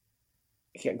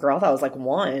 Yeah, girl, that was like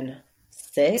 1.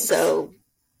 6. So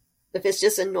if it's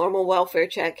just a normal welfare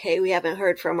check, hey, we haven't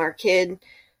heard from our kid.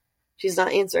 She's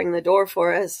not answering the door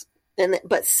for us.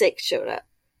 But 6 showed up.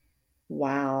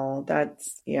 Wow. I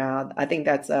think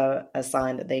that's a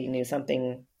sign that they knew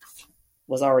something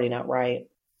was already not right.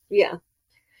 Yeah.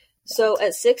 So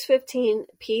at 6:15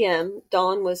 p.m.,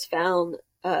 Dawn was found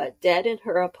dead in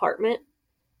her apartment.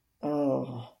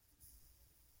 Oh.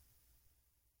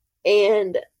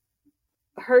 And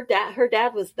her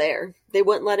dad was there. They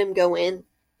wouldn't let him go in.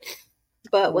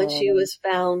 But when she was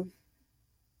found,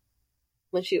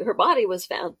 her body was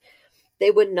found,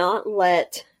 they would not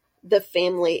let the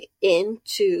family in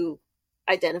to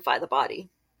identify the body.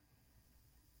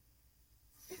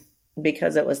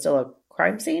 Because it was still a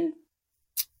crime scene?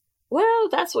 Well,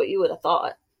 that's what you would have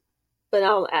thought. But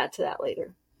I'll add to that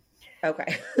later.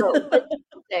 Okay. So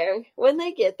when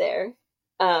they get there,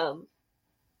 her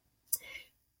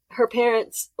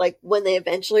parents, like when they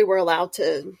eventually were allowed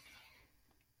to,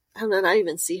 I don't know, not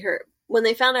even see her. When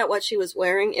they found out what she was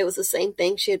wearing, it was the same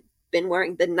thing she had been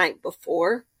wearing the night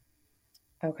before.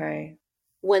 Okay.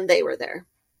 When they were there.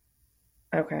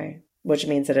 Okay. Which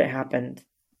means that it happened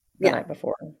the night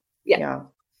before. Yeah.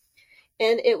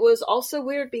 And it was also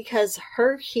weird because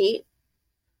her heat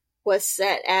was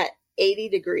set at 80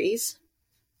 degrees,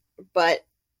 but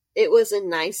it was a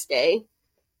nice day.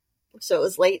 So it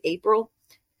was late April.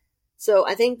 So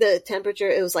I think the temperature,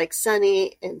 it was like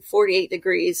sunny and 48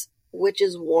 degrees, which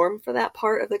is warm for that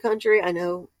part of the country. I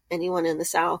know anyone in the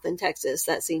South and Texas,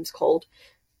 that seems cold.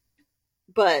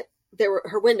 But there were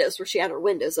her windows where she had her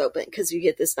windows open because you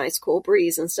get this nice cool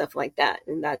breeze and stuff like that.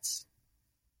 And that's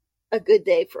a good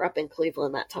day for up in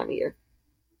Cleveland that time of year.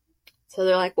 So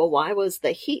they're like, well, why was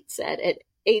the heat set at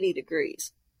 80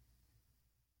 degrees?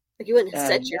 Like you wouldn't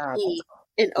set your heat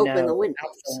and open the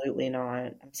windows. Absolutely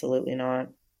not. Absolutely not.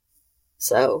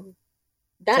 So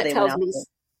that tells me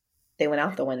they went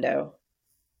out the window.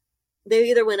 They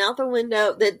either went out the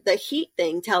window. The heat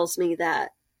thing tells me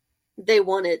that they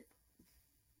wanted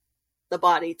the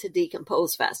body to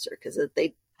decompose faster because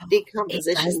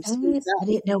decomposition speeds up. I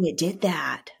didn't know it did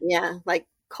that. Yeah, like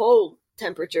cold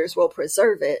temperatures will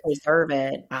preserve it.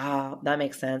 Ah, that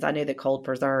makes sense. I knew that cold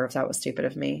preserves. That was stupid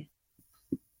of me.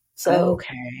 So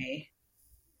okay.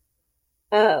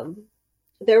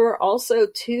 There were also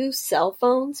 2 cell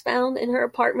phones found in her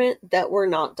apartment that were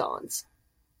not Dawn's.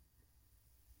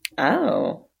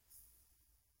 Oh.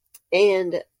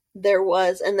 And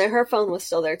her phone was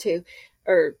still there too.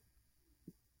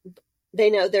 They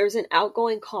know there's an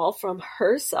outgoing call from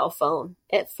her cell phone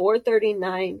at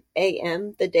 4:39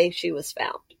 a.m. the day she was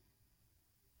found.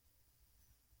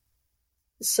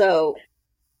 So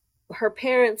her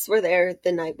parents were there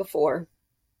the night before.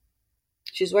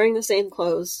 She's wearing the same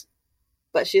clothes,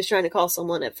 but she was trying to call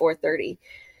someone at 4:30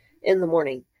 in the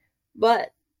morning.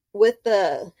 But with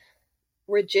the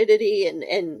rigidity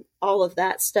and all of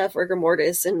that stuff, rigor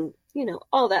mortis and,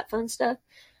 all that fun stuff,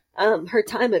 her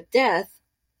time of death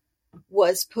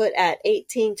was put at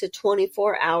 18 to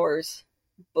 24 hours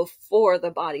before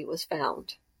the body was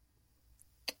found.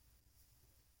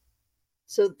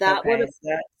 So that would have...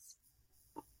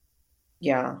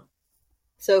 Yeah.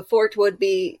 So Fort would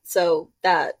be... So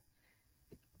that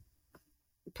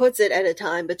puts it at a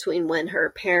time between when her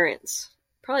parents...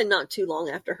 Probably not too long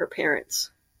after her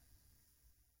parents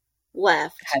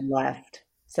had left.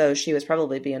 So she was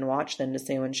probably being watched then to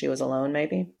see when she was alone,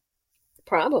 maybe?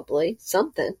 Probably.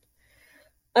 Something.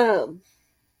 And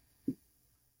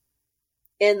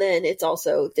then it's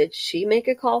also, did she make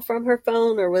a call from her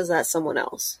phone or was that someone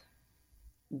else?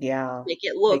 Yeah. Make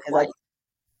it look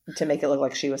to make it look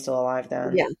like she was still alive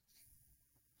then. Yeah.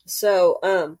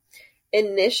 So,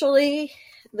 initially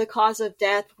the cause of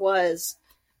death was,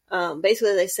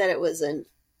 basically they said it was an,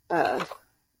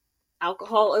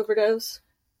 alcohol overdose.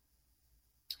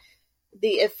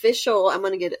 The official, I'm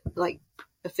going to get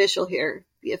official here.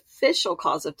 The official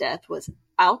cause of death was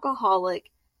alcoholic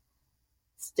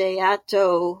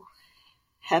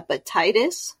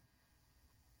steatohepatitis.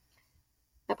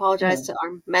 I apologize to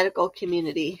our medical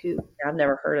community who... I've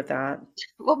never heard of that.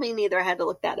 Well, me neither. I had to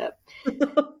look that up.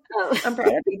 I'm proud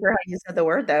of you for how you said the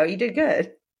word, though. You did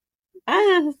good.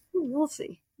 We'll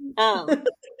see. My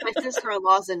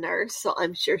sister-in-law's a nurse, so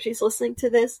I'm sure she's listening to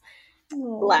this,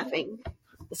 laughing.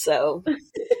 So,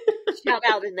 Shout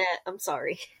out Annette. I'm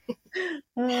sorry.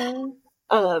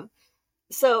 Oh.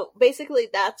 So basically,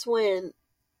 that's when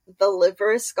the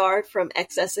liver is scarred from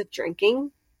excessive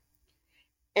drinking.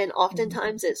 And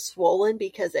oftentimes it's swollen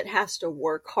because it has to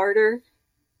work harder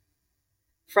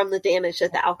from the damage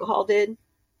that the alcohol did,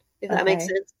 if that makes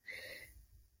Okay. sense.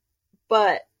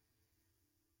 But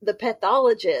the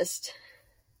pathologist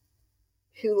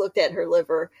who looked at her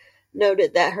liver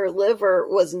noted that her liver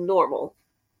was normal.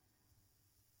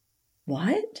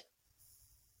 What?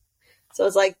 So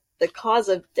it's like the cause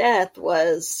of death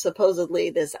was supposedly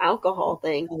this alcohol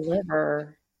thing. The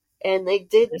liver. And they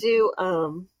did do,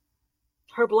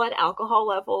 her blood alcohol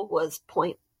level was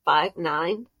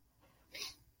 0.59.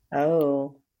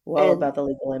 Oh, well And about the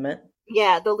legal limit.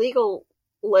 yeah, the legal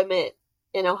limit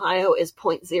in Ohio is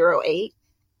 0.08.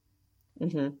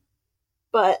 Mm-hmm.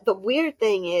 But the weird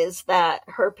thing is that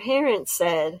her parents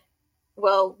said,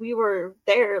 well, we were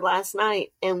there last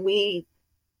night and we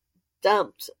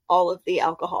dumped all of the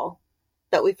alcohol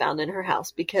that we found in her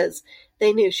house because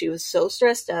they knew she was so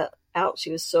stressed out.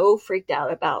 She was so freaked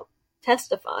out about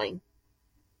testifying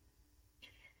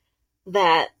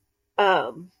that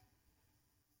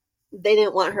they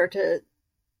didn't want her to,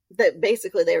 that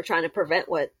basically they were trying to prevent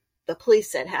what the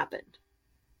police said happened.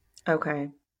 Okay.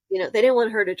 You know, they didn't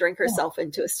want her to drink herself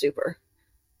into a stupor.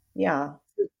 Yeah.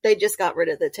 They just got rid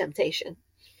of the temptation.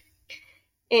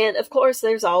 And of course,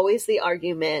 there's always the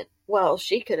argument, well,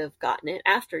 she could have gotten it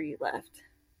after you left.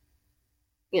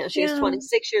 You know, she was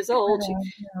 26 years old.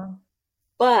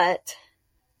 But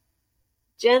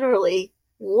generally,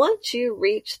 once you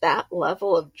reach that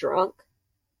level of drunk,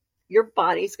 your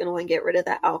body's going to want to get rid of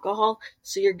that alcohol,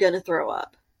 so you're going to throw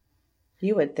up.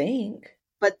 You would think.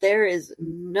 But there is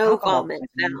no vomit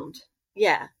found.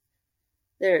 Yeah.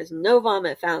 There is no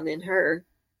vomit found in her,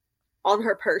 on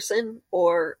her person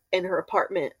or in her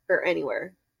apartment or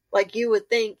anywhere. Like you would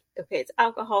think, okay, it's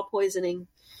alcohol poisoning.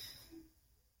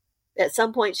 At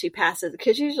some point she passes,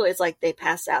 because usually it's like they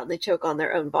pass out and they choke on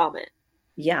their own vomit.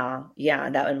 Yeah. Yeah.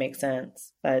 That would make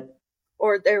sense. But,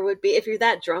 or there would be, if you're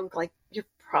that drunk, like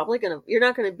you're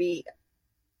not going to be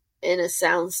in a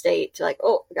sound state to like,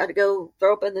 oh, I got to go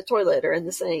throw up in the toilet or in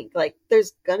the sink. Like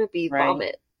there's going to be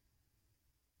vomit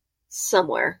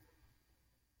somewhere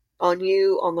on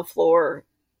you, on the floor,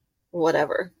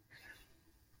 whatever.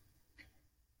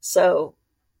 So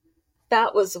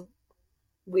that was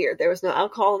weird. There was no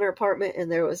alcohol in her apartment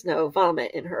and there was no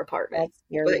vomit in her apartment. That's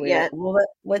very weird. Yet, well,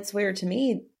 what's weird to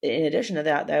me, in addition to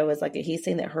that, though, is like he's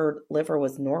saying that her liver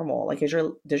was normal. Like,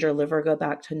 does your liver go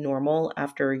back to normal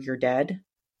after you're dead?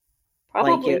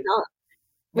 Probably like not.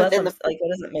 Like, it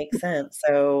doesn't make sense.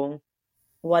 So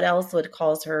what else would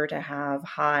cause her to have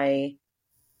high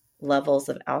levels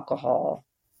of alcohol?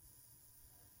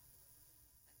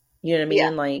 You know what I mean? Yeah.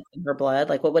 Like in her blood,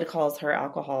 like what would cause her blood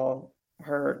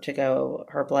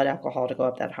alcohol to go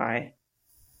up that high?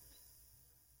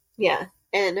 Yeah.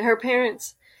 And her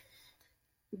parents,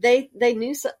 they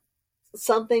knew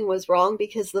something was wrong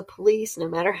because the police, no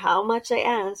matter how much they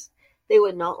asked, they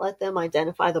would not let them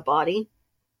identify the body.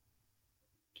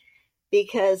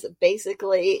 Because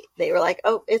basically they were like,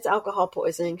 oh, it's alcohol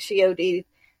poisoning. She OD'd.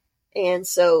 And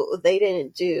so they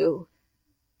didn't do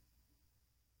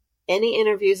any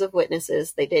interviews of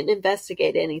witnesses. They didn't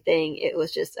investigate anything. It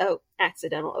was just, oh,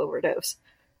 accidental overdose.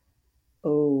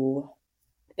 Oh.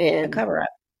 And a cover-up.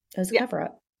 It was a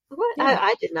cover-up. What? Yeah.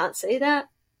 I did not say that.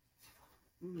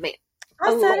 Man.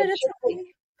 I said it. It's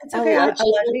okay. It's okay.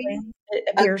 Allegedly.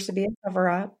 It appears to be a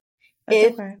cover-up.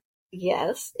 That's okay.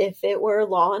 Yes, if it were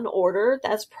Law and Order,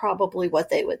 that's probably what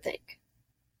they would think.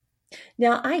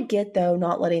 Now, I get, though,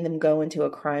 not letting them go into a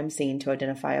crime scene to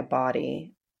identify a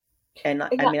body. And I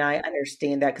mean, I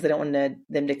understand that because I don't want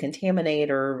them to contaminate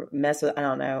or mess with, I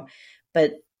don't know.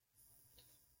 But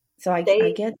so I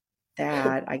get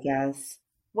that, I guess.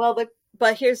 Well,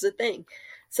 but here's the thing.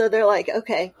 So they're like,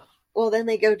 okay, well, then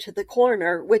they go to the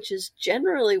coroner, which is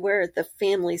generally where the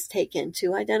family's taken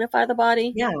to identify the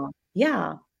body. Yeah,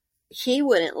 yeah. He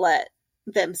wouldn't let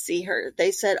them see her.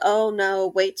 They said, oh, no,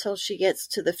 wait till she gets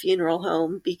to the funeral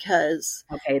home because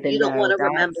you don't want to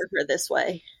remember her this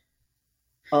way.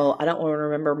 Oh, I don't want to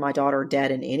remember my daughter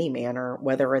dead in any manner,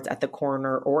 whether it's at the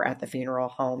coroner or at the funeral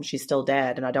home. She's still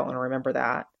dead, and I don't want to remember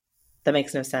that. That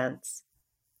makes no sense.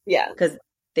 Yeah. Because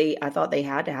I thought they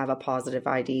had to have a positive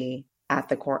ID at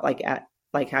the court,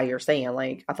 like how you're saying.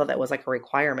 Like, I thought that was like a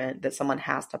requirement that someone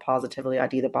has to positively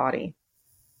ID the body.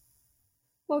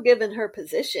 Well, given her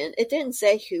position, it didn't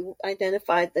say who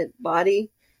identified the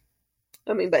body.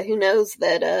 I mean, but who knows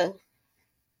that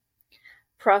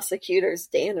prosecutors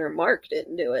Dan or Mark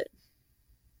didn't do it.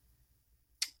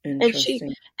 And she,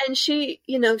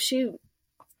 Interesting. she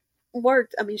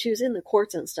worked, I mean, she was in the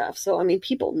courts and stuff. So, I mean,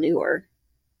 people knew her.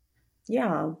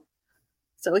 Yeah.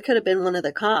 So it could have been one of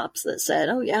the cops that said,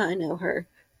 "Oh yeah, I know her."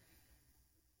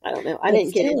 I don't know. I But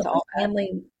didn't get still, into all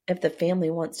that. if the family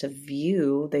wants to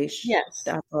view, Yes.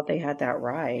 I thought they had that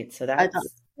right. So I thought,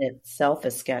 that's itself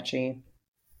is sketchy.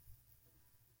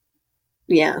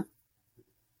 yeah.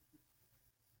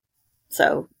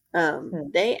 So, Hmm.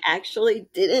 they actually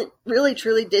didn't really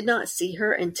truly did not see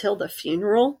her until the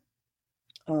funeral.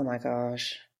 Oh my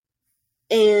gosh.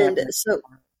 That And breaks so, my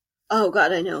heart. oh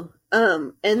God, I know.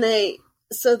 And they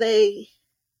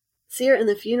see her in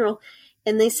the funeral,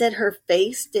 and they said her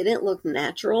face didn't look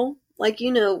natural. Like,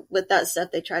 with that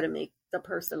stuff, they try to make the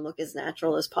person look as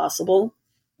natural as possible.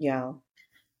 Yeah.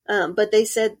 But they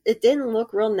said it didn't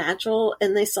look real natural,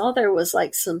 and they saw there was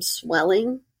like some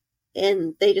swelling,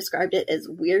 and they described it as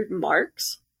weird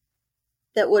marks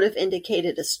that would have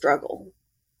indicated a struggle.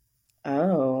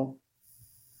 Oh,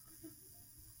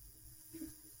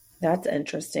 that's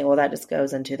interesting. Well, that just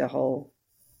goes into the whole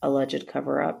alleged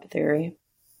cover-up theory.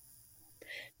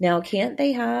 Now, can't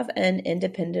they have an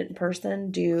independent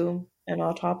person do an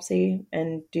autopsy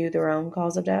and do their own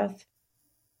cause of death?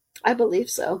 I believe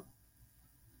so.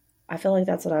 I feel like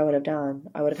that's what I would have done.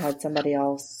 I would have had somebody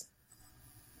else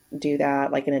do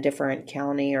that, like in a different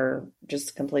county or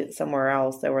just complete somewhere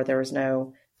else where there was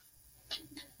no,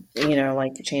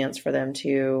 like chance for them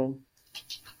to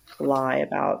lie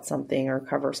about something or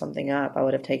cover something up. I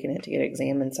would have taken it to get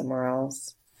examined somewhere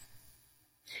else.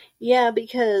 Yeah,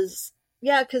 because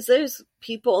there's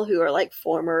people who are like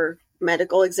former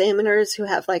medical examiners who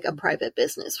have like a private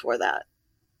business for that.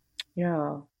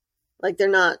 Yeah. Like they're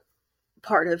not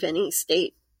part of any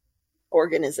state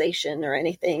organization or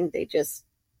anything.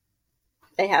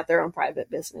 They have their own private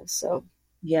business. So,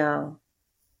 Yeah.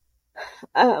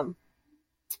 um,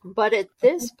 but at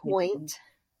this point,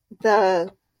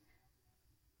 the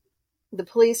the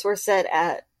police were set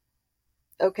at,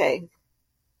 okay,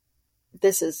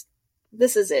 this is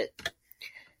it.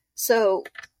 So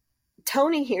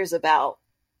Tony hears about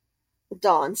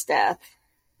Dawn's death,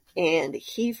 and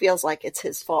he feels like it's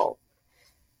his fault.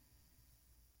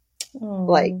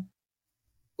 Like,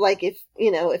 Oh.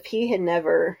 if he had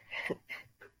never,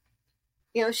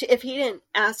 if he didn't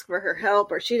ask for her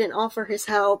help, or she didn't offer his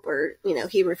help, or,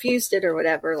 he refused it or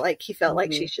whatever, like, he felt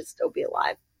like she should still be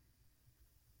alive.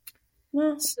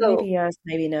 Well, maybe So, yes,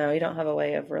 maybe no. You don't have a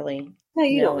way of really no,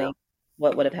 you don't know. knowing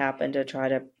what would have happened to try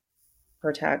to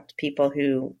protect people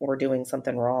who were doing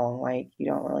something wrong. Like, you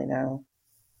don't really know.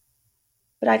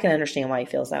 But I can understand why he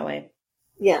feels that way.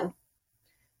 Yeah.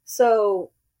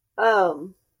 So,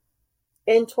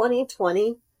 in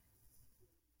 2020,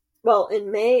 well, in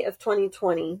May of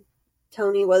 2020,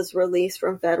 Tony was released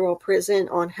from federal prison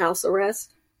on house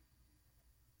arrest.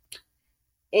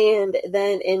 And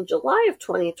then in July of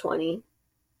 2020,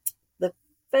 the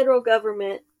federal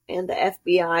government and the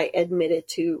FBI admitted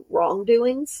to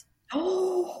wrongdoings.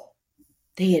 Oh,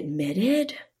 they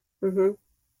admitted? Mm-hmm.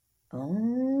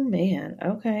 Oh, man.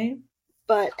 Okay.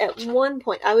 But at one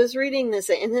point, I was reading this,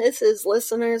 and this is,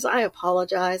 listeners, I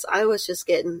apologize. I was just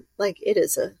getting, like, it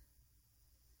is a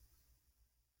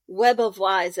web of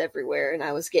lies everywhere, and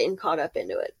I was getting caught up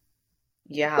into it.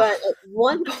 Yeah. But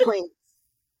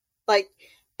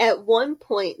at one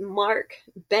point, Mark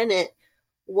Bennett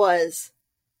was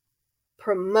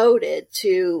promoted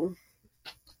to,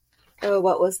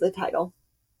 what was the title?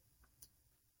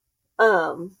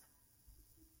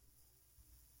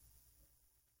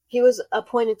 He was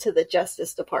appointed to the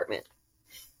Justice Department.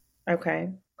 Okay.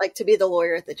 Like, to be the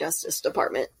lawyer at the Justice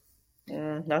Department.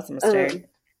 That's a mistake.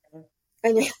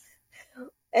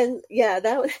 And yeah,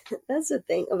 that's the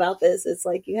thing about this. It's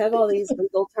like you have all these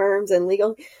legal terms and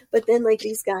legal, but then like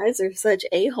these guys are such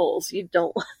a-holes. You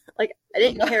don't like. I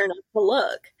didn't care enough to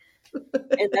look,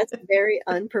 and that's very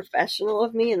unprofessional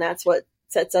of me. And that's what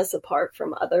sets us apart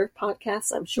from other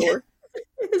podcasts, I'm sure.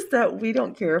 Is that we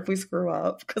don't care if we screw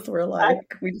up because we're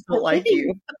like, we just don't like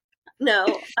you. No,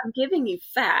 I'm giving you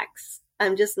facts.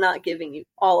 I'm just not giving you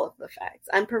all of the facts.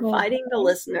 I'm providing the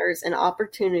listeners an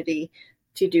opportunity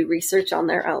to do research on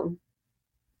their own,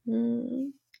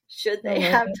 should they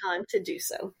have time to do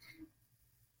so.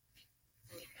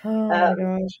 Oh my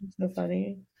gosh, it's so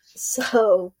funny.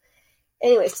 So,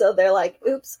 anyway, so they're like,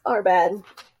 oops, our bad.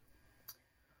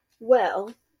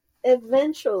 Well,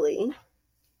 eventually,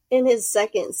 in his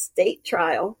second state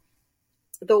trial,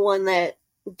 the one that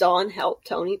Dawn helped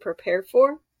Tony prepare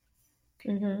for,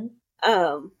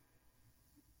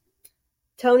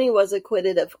 Tony was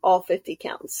acquitted of all 50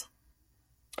 counts.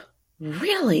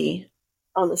 Really?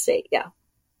 On the state, yeah.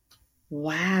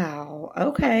 Wow.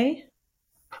 Okay.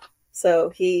 So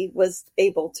he was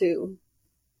able to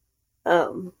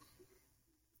um,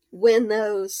 win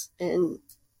those, and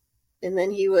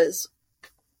then he was,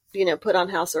 put on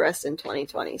house arrest in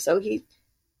 2020. So he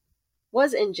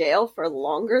was in jail for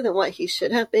longer than what he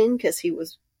should have been because he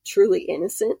was truly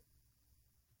innocent.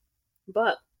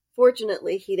 But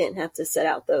fortunately, he didn't have to sit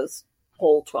out those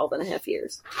whole 12 and a half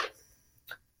years.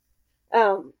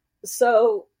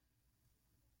 So,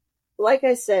 like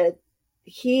I said,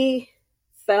 he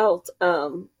felt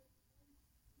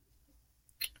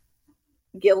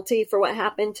guilty for what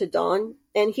happened to Dawn.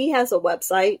 And he has a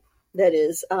website that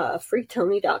is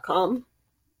freetony.com.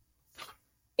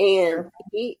 And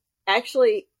he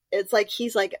actually, it's like,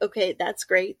 he's like, okay, that's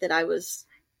great that I was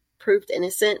proved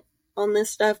innocent on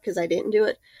this stuff because I didn't do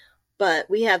it. But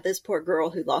we have this poor girl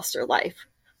who lost her life.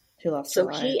 So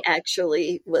he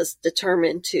actually was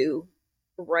determined to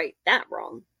right that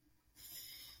wrong.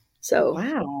 So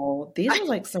wow, these are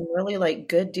like some really like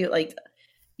good deal. Like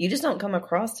you just don't come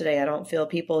across today. I don't feel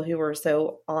people who are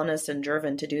so honest and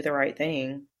driven to do the right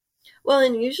thing. Well,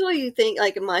 and usually you think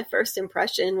like my first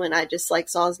impression when I just like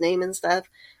saw his name and stuff,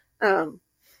 and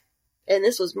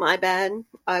this was my bad.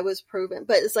 I was proven,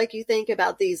 but it's like you think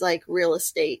about these like real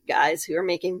estate guys who are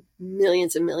making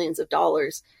millions and millions of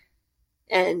dollars,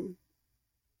 and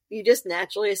you just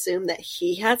naturally assume that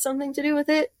he had something to do with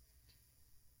it.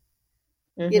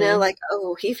 Mm-hmm. Like,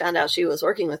 oh, he found out she was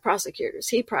working with prosecutors.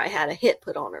 He probably had a hit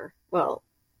put on her. Well,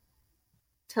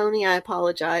 Tony, I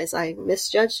apologize. I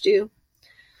misjudged you.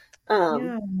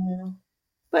 Yeah.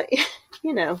 But, it's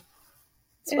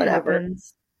whatever.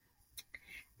 Happens.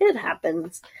 It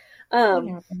happens. It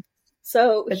happens.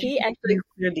 So but he actually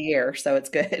cleared the air, so it's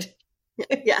good.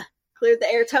 Yeah, cleared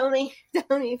the air, Tony.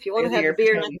 Tony, if you want to have a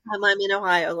beer next time I'm in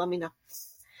Ohio, let me know.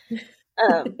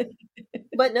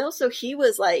 But no, so he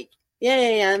was like,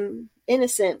 yeah, I'm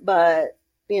innocent, but,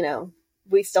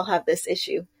 we still have this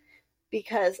issue.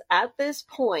 Because at this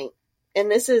point,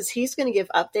 and he's going to give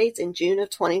updates in June of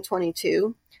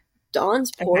 2022,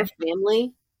 Dawn's poor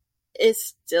family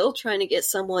is still trying to get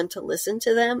someone to listen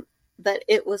to them that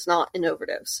it was not an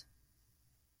overdose.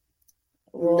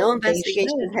 Well, no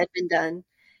investigation had been done.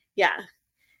 Yeah.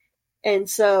 And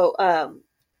so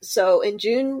in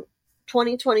June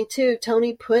 2022,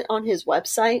 Tony put on his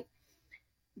website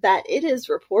that it is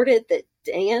reported that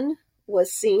Dan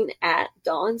was seen at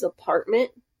Dawn's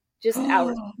apartment just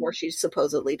hours before she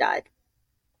supposedly died.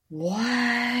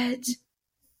 What?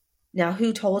 Now,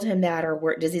 who told him that, or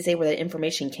where does he say where that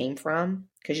information came from?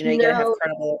 Because you gotta have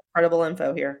credible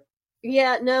info here.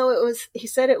 Yeah, no, he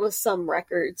said it was some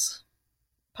records,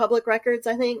 public records,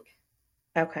 I think.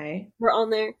 Okay. Were on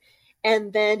there.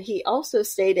 And then he also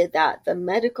stated that the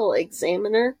medical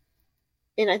examiner,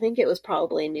 and I think it was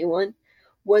probably a new one,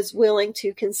 was willing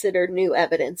to consider new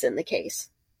evidence in the case.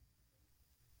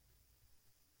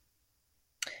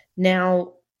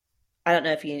 Now, I don't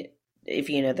know if you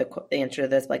know the answer to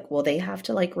this, like, will they have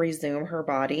to like resume her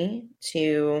body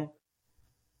to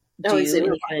do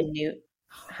any kind of new,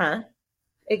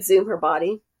 exhume her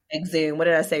body? Exhume. What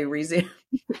did I say? Resume.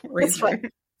 Resume.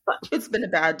 It's been a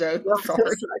bad day.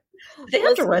 Sorry. They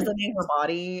have to resonate her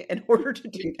body in order to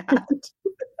do that.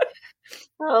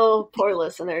 Oh, poor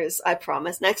listeners. I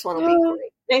promise. Next one will be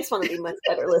great. Next one will be much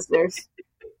better, listeners.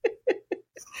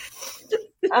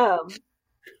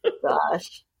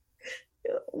 Gosh.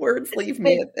 Words leave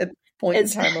me at this point in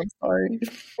time. I'm sorry.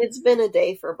 It's been a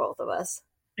day for both of us.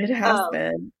 It has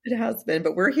been. It has been.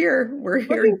 But we're here. We're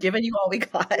here giving you all we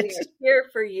got. We're here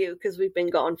for you because we've been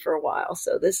gone for a while.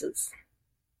 So this is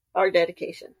our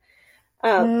dedication.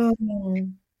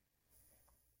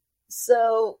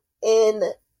 So in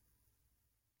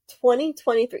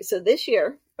 2023, so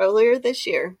earlier this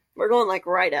year, we're going like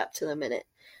right up to the minute.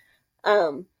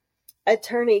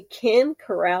 Attorney Kim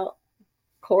Corral,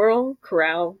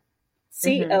 Corral,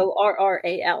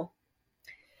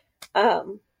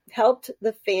 helped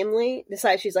the family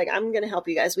decide. She's like, I'm going to help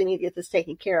you guys. We need to get this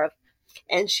taken care of.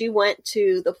 And she went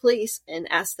to the police and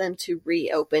asked them to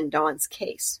reopen Dawn's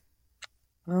case.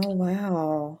 Oh,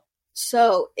 wow.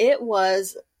 So it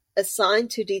was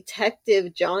assigned to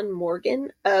Detective John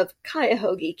Morgan of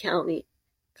Cuyahoga County,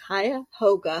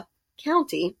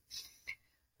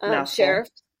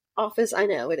 Sheriff's Office. I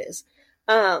know it is.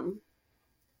 And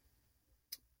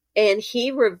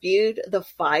he reviewed the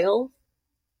file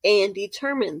and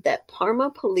determined that Parma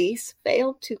police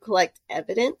failed to collect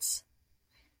evidence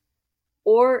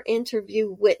or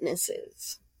interview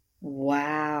witnesses.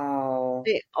 Wow.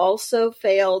 They also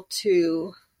failed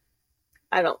to,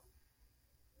 I don't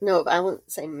know if I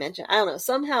wouldn't say mention, I don't know,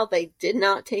 somehow they did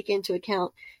not take into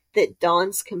account that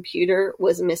Dawn's computer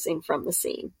was missing from the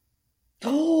scene.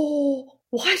 Oh,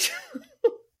 what?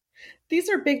 These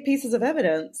are big pieces of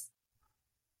evidence.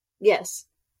 Yes.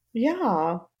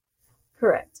 Yeah.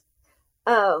 Correct.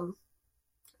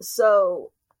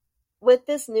 So with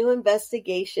this new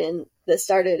investigation that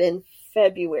started in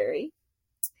February,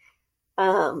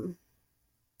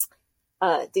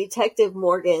 Detective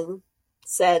Morgan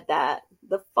said that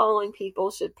the following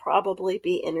people should probably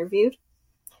be interviewed.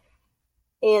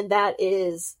 And that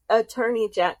is attorney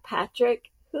Jack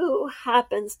Patrick, who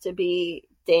happens to be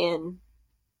Dan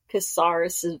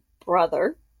Casares'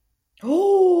 brother.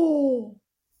 Oh,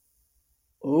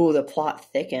 the plot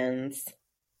thickens.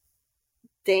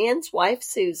 Dan's wife,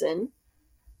 Susan,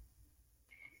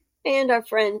 and our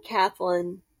friend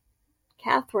Catherine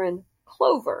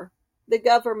Clover, the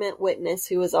government witness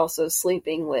who was also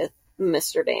sleeping with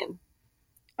Mr. Dan.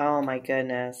 Oh my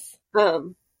goodness.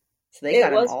 So they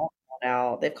got them all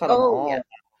out. They've caught them all. Yeah.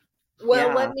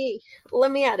 Well,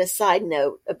 let me add a side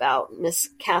note about Miss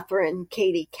Catherine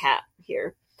Katie Cat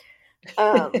here.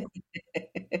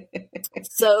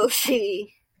 So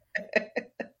she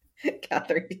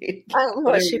Catherine Katie. I don't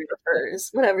know what she prefers.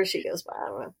 Whatever she goes by, I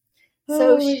don't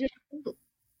know.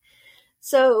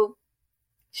 So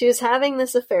she was having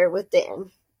this affair with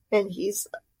Dan, and he's,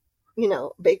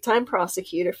 big time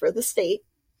prosecutor for the state.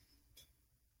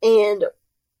 And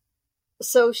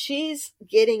so she's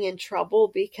getting in trouble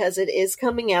because it is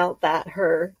coming out that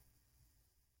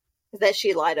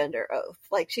she lied under oath.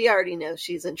 Like, she already knows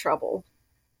she's in trouble.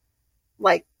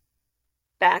 Like,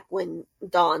 back when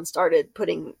Dawn started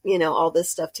putting, all this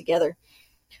stuff together.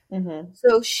 Mm-hmm.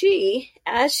 So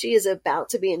as she is about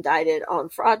to be indicted on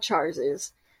fraud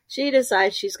charges, she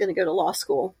decides she's going to go to law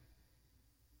school.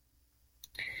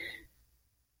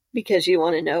 Because you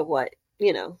want to know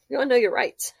you want to know your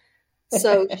rights.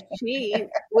 So she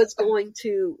was going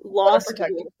to law school.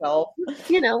 Protect yourself.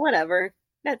 Whatever.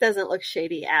 That doesn't look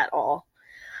shady at all.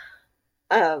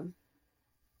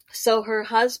 So her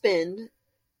husband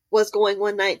was going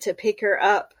one night to pick her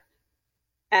up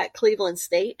at Cleveland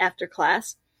State after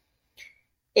class.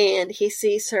 And he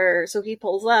sees her. So he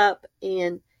pulls up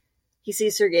and he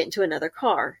sees her get into another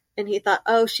car. And he thought,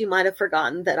 oh, she might have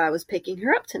forgotten that I was picking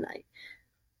her up tonight.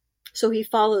 So he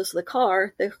follows the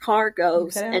car. The car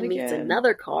goes and meets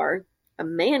another car. A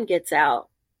man gets out,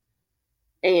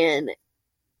 and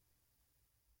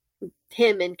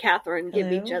him and Catherine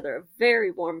give each other a very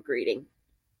warm greeting.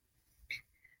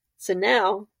 So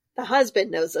now the husband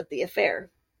knows of the affair.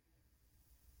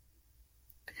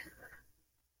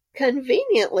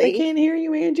 Conveniently, I can't hear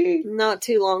you, Angie. Not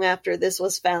too long after this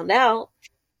was found out,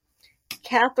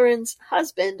 Catherine's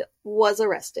husband was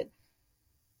arrested.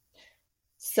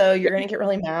 So you're going to get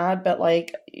really mad, but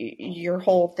like your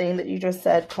whole thing that you just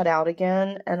said cut out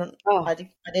again. And I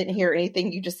didn't hear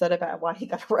anything you just said about why he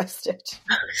got arrested.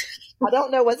 I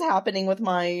don't know what's happening with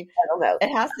I don't know.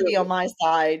 It has to be on my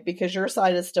side because your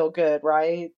side is still good,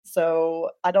 right?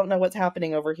 So I don't know what's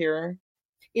happening over here.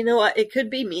 You know what? It could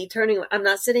be me turning. I'm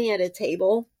not sitting at a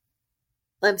table.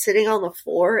 I'm sitting on the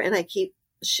floor and I keep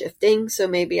shifting. So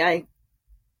maybe I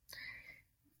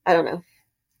don't know.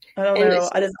 I don't know.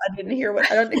 I didn't hear what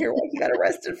he got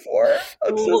arrested for.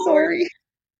 I'm so sorry.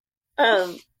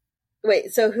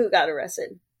 Wait, so who got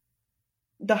arrested?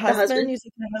 The husband? You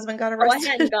said the husband got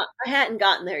arrested? I hadn't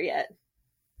gotten there yet.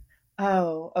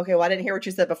 Oh, okay. Well, I didn't hear what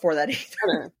you said before that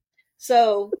either.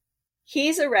 So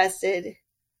he's arrested.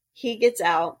 He gets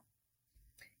out,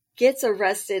 gets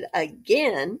arrested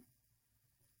again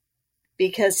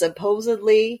because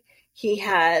supposedly he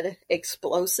had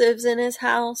explosives in his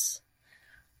house.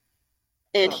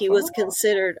 And he was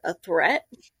considered a threat.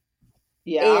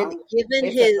 Yeah. And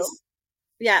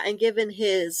given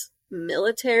his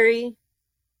military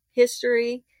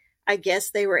history, I guess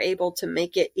they were able to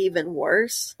make it even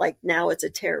worse. Like now it's a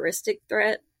terroristic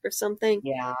threat or something.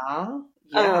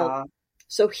 Yeah.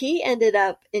 So he ended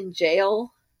up in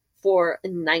jail for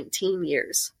 19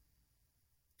 years.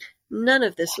 None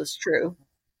of this was true.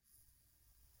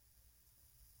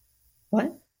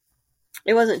 What?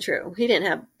 It wasn't true. He didn't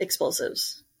have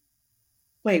explosives.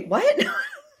 Wait, what?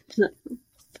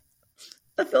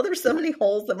 I feel there's so many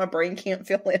holes that my brain can't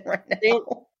fill in right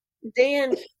now.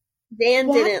 Dan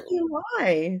didn't.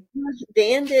 Why?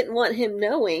 Dan didn't want him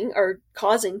knowing or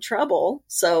causing trouble,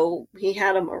 so he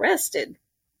had him arrested.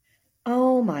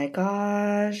 Oh my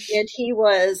gosh. And he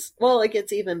was, well, it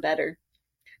gets even better.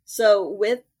 So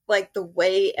with like the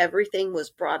way everything was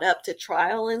brought up to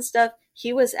trial and stuff,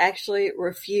 he was actually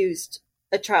refused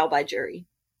a trial by jury.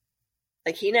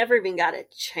 Like he never even got a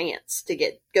chance to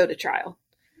go to trial.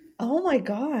 Oh my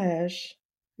gosh.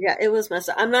 Yeah, it was messed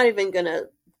up. I'm not even gonna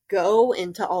go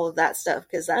into all of that stuff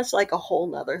because that's like a whole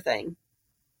nother thing.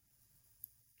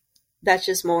 That's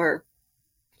just more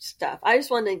stuff. I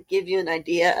just want to give you an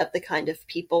idea of the kind of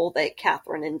people that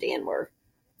Catherine and Dan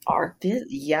are.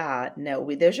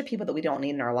 Those are people that we don't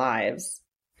need in our lives.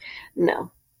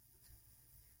 No.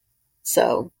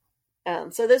 So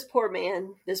this poor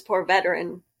man, this poor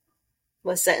veteran,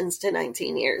 was sentenced to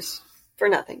 19 years for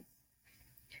nothing.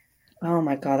 Oh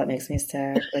my God, that makes me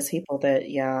sick. Those people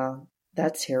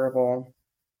that's terrible.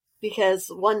 Because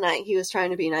one night he was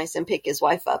trying to be nice and pick his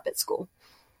wife up at school.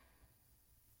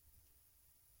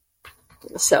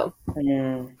 So,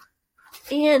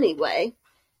 Anyway,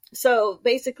 so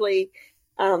basically,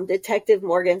 Detective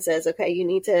Morgan says, okay, you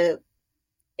need to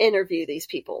interview these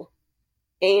people.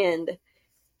 And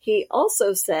he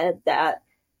also said that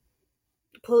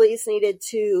police needed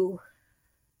to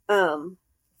find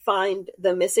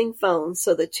the missing phones.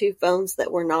 So the 2 phones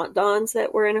that were not Dawn's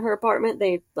that were in her apartment,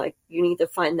 you need to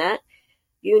find that.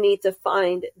 You need to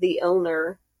find the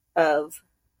owner of,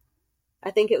 I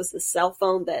think it was the cell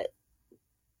phone that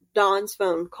Dawn's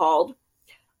phone called.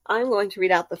 I'm going to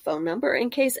read out the phone number in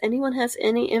case anyone has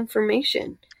any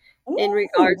information in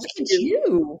regards to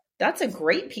you. That's a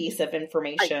great piece of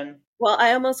information.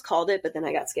 I almost called it, but then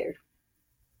I got scared.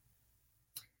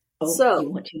 Oh, so you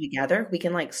want 2 together? We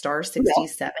can star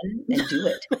 67 and do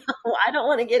it. No, I don't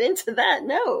want to get into that.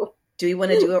 No. Do we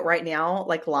want to do it right now,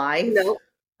 live? No.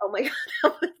 Oh my God,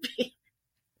 that would be.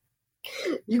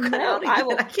 You cut out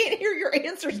again. I can't hear your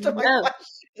answers to my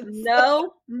questions.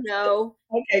 No. Okay,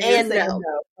 you're saying no.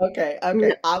 Okay.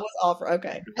 No. I was off.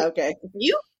 Okay.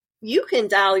 You can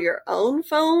dial your own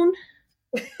phone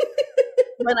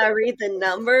when I read the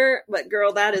number, but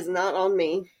girl, that is not on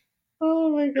me.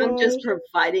 Oh my God. I'm just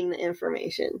providing the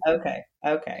information. Okay.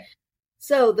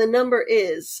 So the number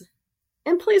is,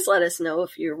 and please let us know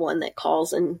if you're one that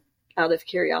calls and out of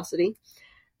curiosity.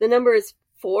 The number is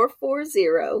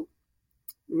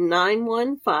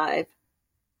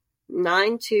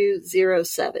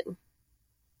 440-915-9207.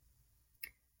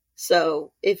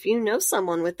 So if you know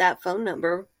someone with that phone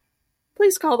number,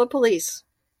 please call the police.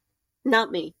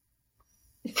 Not me.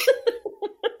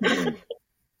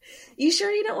 You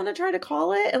sure you don't want to try to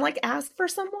call it and ask for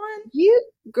someone? You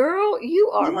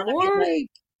are more.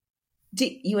 Do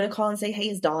you want to call and say, "Hey,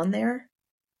 is Dawn there?"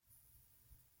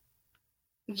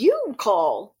 You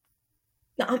call.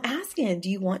 No, I'm asking. Do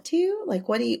you want to?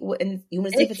 What do you? And you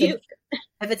want to see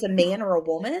if it's a man or a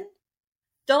woman?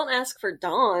 Don't ask for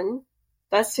Dawn.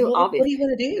 That's too obvious. What do you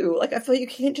want to do? I feel you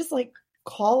can't just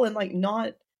call and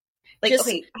not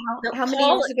okay. How many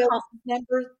years ago was this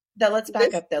number? Let's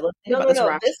back up there. Let's think about this.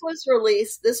 No.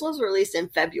 This was released in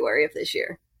February of this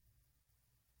year.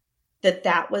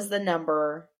 That was the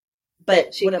number,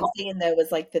 but what I'm saying though is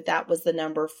that was the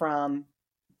number from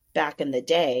back in the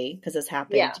day because this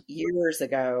happened years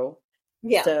ago.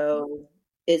 Yeah. So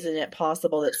isn't it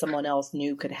possible that someone else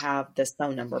new could have this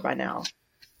phone number by now?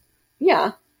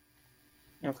 Yeah.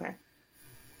 Okay.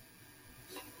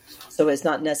 So it's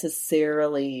not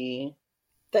necessarily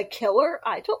the killer?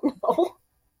 I don't know.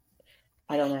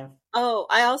 I don't know. Oh,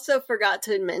 I also forgot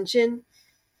to mention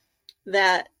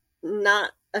that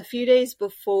not a few days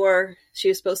before she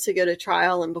was supposed to go to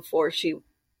trial and before she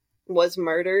was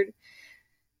murdered,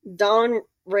 Dawn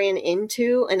ran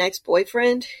into an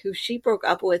ex-boyfriend who she broke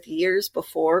up with years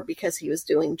before because he was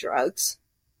doing drugs.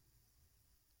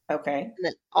 Okay. And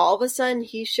then all of a sudden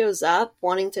he shows up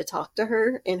wanting to talk to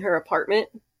her in her apartment.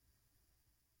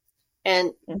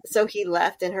 And so he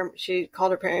left and she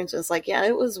called her parents and was like, yeah,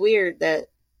 it was weird that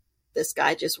this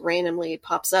guy just randomly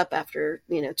pops up after,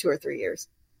 2 or 3 years.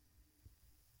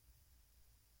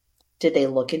 Did they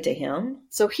look into him?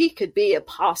 So he could be a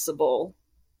possible.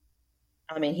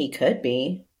 I mean, he could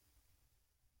be.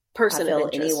 Person of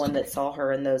interest. Anyone that saw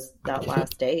her in that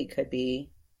last day could be.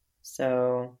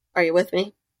 So. Are you with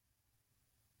me?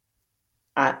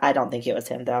 I don't think it was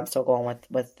him, though. I'm still going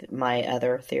with my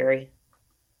other theory.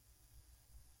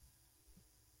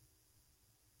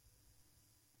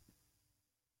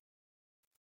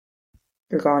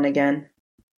 You're gone again.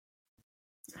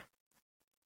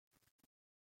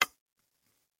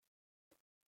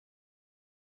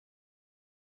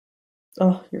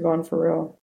 Oh, you're gone for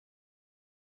real.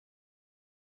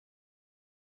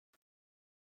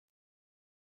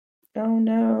 Oh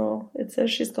no, it says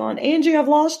she's gone. Angie, I've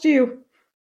lost you.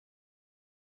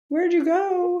 Where'd you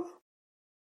go?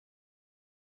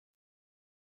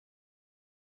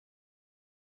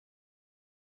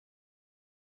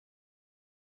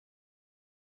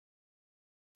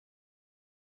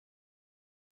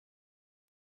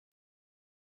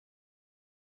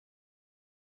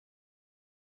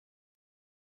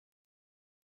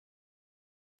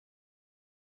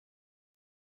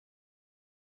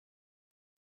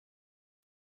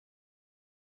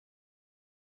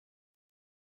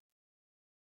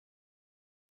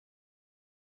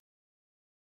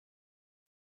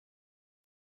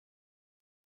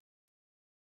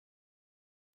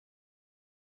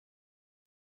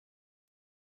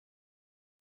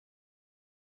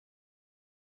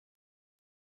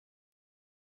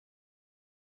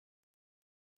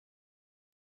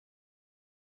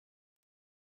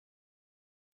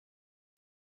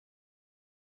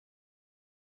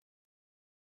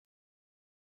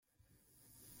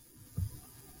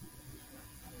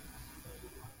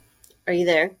 Are you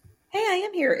there? Hey, I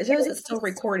am here. It shows it's still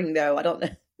recording, though. I don't know.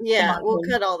 Yeah, we'll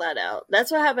cut all that out.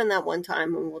 That's what happened that one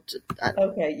time, and we'll just.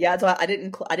 Okay, yeah. So I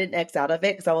didn't X out of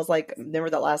it because I was like, remember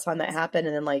that last time that happened,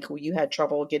 and then like you had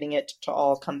trouble getting it to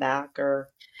all come back, or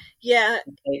yeah,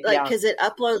 like because it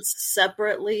uploads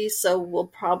separately, so we'll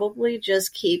probably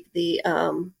just keep it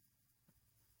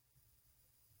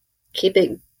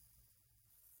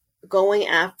going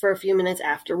for a few minutes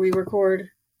after we record.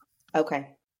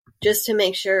 Okay. Just to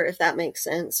make sure, if that makes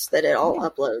sense, that it all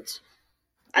uploads.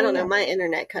 I don't know. My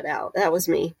internet cut out. That was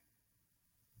me.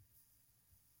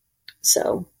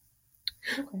 So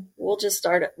we'll just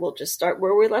start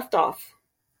where we left off.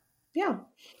 Yeah.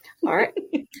 All right.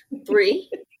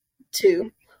 3,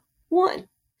 2, 1.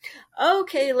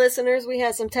 Okay, listeners, we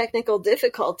had some technical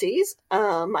difficulties.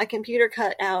 My computer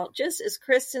cut out just as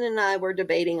Kristan and I were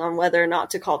debating on whether or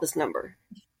not to call this number.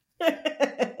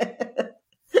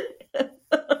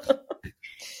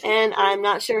 And I'm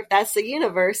not sure if that's the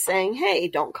universe saying, hey,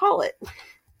 don't call it.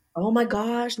 Oh my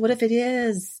gosh, what if it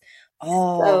is?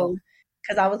 Oh,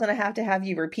 because I was going to have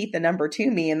you repeat the number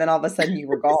to me, and then all of a sudden you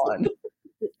were gone.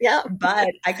 Yeah. But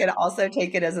I could also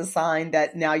take it as a sign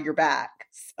that now you're back.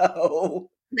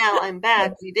 So now I'm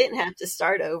back. You didn't have to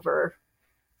start over.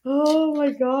 Oh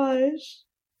my gosh.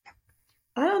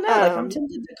 I don't know. Like I'm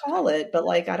tempted to call it, but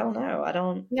like I don't know. I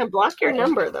don't. Yeah, block your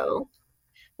number though.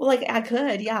 Well, like I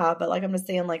could, yeah, but like I'm just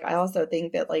saying, like I also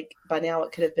think that like by now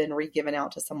it could have been re-given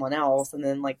out to someone else, and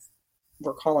then like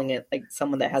we're calling it like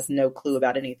someone that has no clue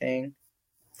about anything.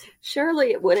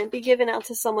 Surely it wouldn't be given out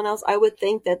to someone else. I would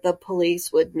think that the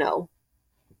police would know.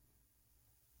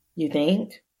 You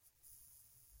think?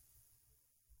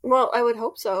 Well, I would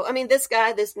hope so. I mean, this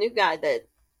new guy,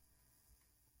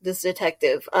 this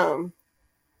detective,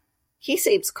 he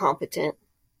seems competent.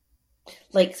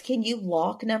 Like, can you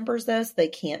lock numbers though so they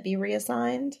can't be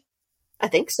reassigned? I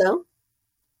think so.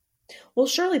 Well,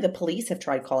 surely the police have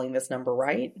tried calling this number,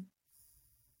 right?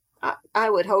 I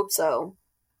would hope so.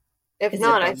 If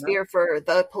not, I fear for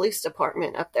the police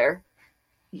department up there.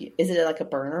 Is it like a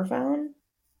burner phone?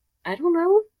 I don't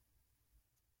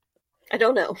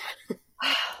know.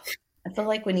 I feel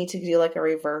like we need to do like a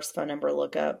reverse phone number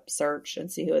lookup search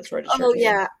and see who it's registered to. Oh,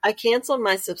 yeah. I canceled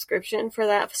my subscription for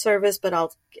that service, but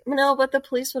but the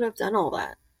police would have done all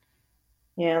that.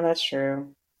 Yeah, that's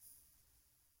true.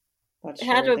 It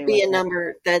had to be a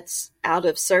number that's out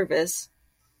of service.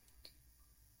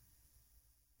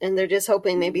 And they're just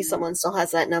hoping maybe someone still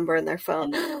has that number in their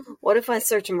phone. What if I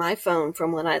search my phone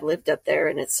from when I lived up there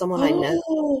and it's someone I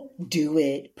know? Do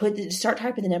it. Start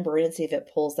typing the number in and see if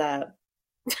it pulls up.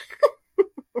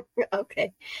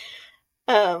 Okay.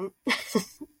 Oh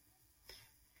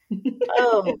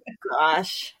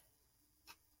gosh.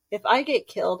 If I get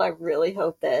killed, I really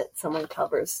hope that someone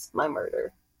covers my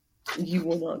murder. You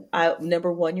will not.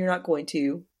 Number one, you're not going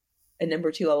to. And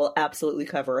number two, I will absolutely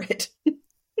cover it.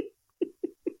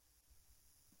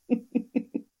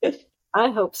 I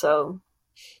hope so.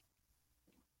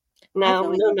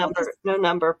 No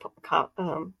number.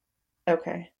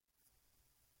 Okay.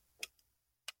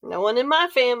 No one in my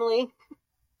family.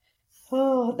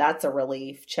 Oh, that's a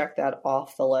relief. Check that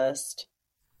off the list.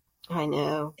 I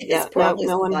know. It's probably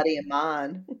somebody in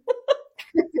mine.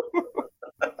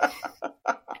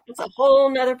 It's a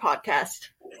whole nother podcast.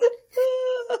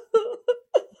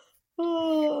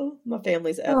 Oh, my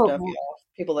family's effed up, y'all.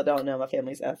 People that don't know, my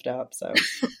family's effed up, so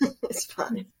it's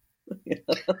fine.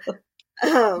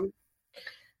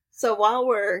 So while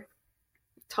we're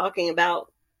talking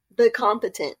about the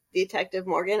competent Detective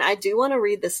Morgan, I do want to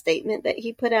read the statement that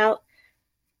he put out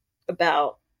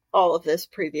about all of this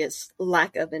previous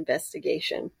lack of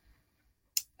investigation.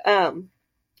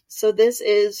 So this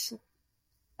is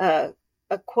a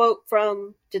quote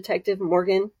from Detective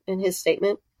Morgan in his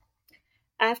statement.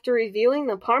 After reviewing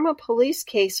the Parma police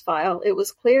case file, it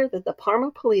was clear that the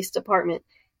Parma Police Department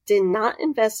did not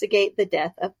investigate the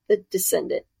death of the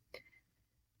descendant.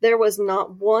 There was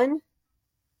not one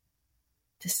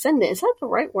descendant. Is that the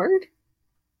right word?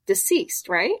 Deceased,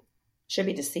 right? Should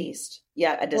be deceased.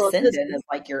 Yeah, a descendant is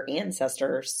like your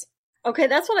ancestors. Okay,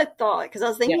 that's what I thought, because I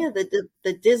was thinking of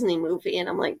the Disney movie, and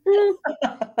I'm like,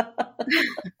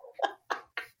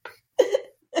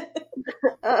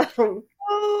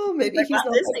 maybe he's not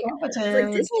that competent.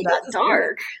 Like Disney got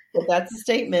dark. But that's a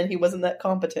statement. He wasn't that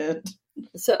competent.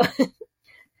 So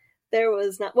there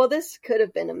was not. Well, this could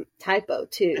have been a typo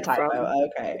too.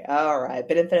 Okay, all right.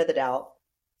 Benefit of the doubt.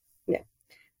 Yeah,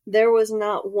 there was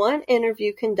not one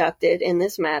interview conducted in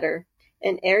this matter.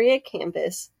 An area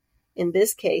canvass. In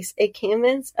this case, a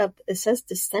canvass of, it says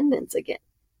descendants again.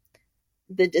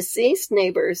 The deceased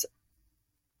neighbors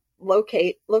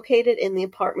located in the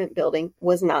apartment building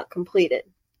was not completed.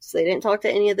 So they didn't talk to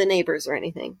any of the neighbors or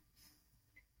anything.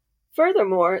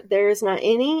 Furthermore, there is not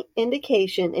any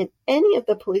indication in any of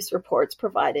the police reports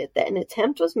provided that an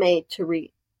attempt was made to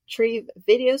retrieve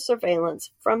video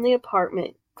surveillance from the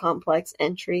apartment complex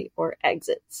entry or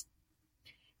exits.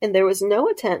 And there was no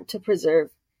attempt to preserve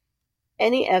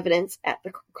any evidence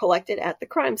collected at the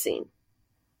crime scene.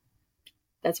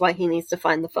 That's why he needs to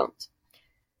find the phones.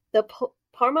 The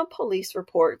Parma police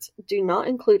reports do not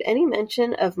include any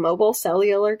mention of mobile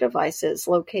cellular devices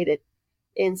located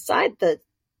inside the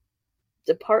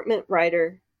department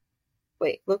writer.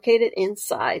 Wait, located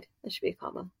inside. That should be a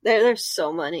comma. There's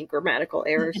so many grammatical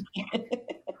errors.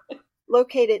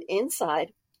 Located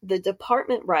inside, the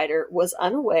department writer was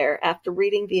unaware after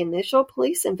reading the initial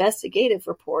police investigative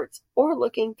reports or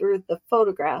looking through the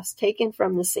photographs taken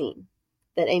from the scene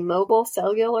that a mobile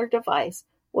cellular device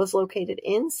was located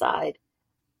inside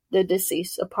the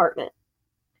deceased's apartment.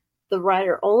 The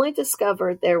writer only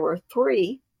discovered there were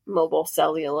 3 mobile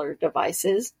cellular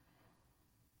devices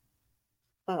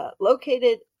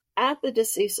located at the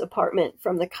deceased's apartment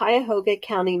from the Cuyahoga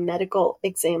County Medical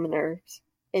Examiner's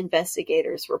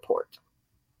investigators report.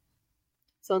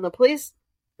 So in the police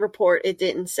report, it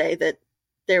didn't say that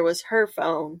there was her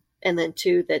phone and then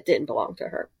 2 that didn't belong to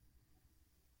her.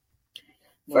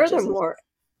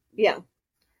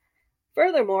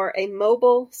 Furthermore, a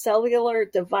mobile cellular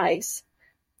device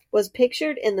was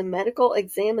pictured in the medical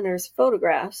examiner's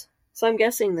photographs. So I'm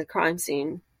guessing the crime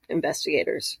scene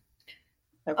investigators.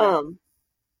 Okay.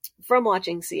 From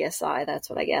watching CSI, that's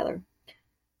what I gather.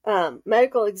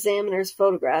 Medical examiner's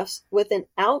photographs with an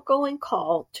outgoing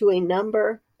call to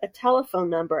a telephone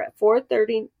number at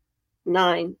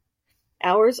 4:39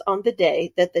 hours on the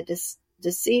day that the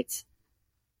deceased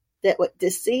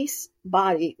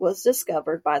body was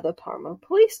discovered by the Parma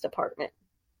Police Department.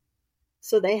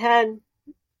 So they had,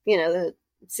 the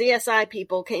CSI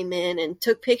people came in and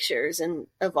took pictures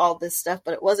of all this stuff,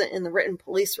 but it wasn't in the written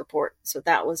police report, so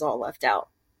that was all left out.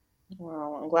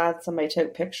 Well, I'm glad somebody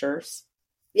took pictures.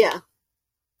 Yeah.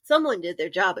 Someone did their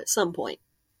job at some point.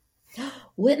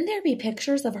 Wouldn't there be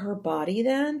pictures of her body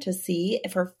then to see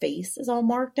if her face is all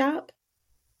marked up?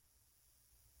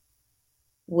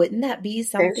 Wouldn't that be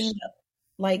something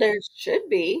there should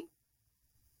be?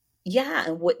 Yeah,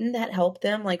 and wouldn't that help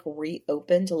them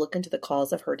reopen to look into the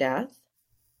cause of her death?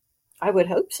 I would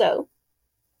hope so.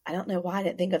 I don't know why I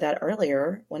didn't think of that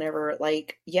earlier. Whenever,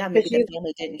 maybe the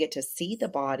family didn't get to see the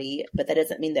body, but that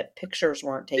doesn't mean that pictures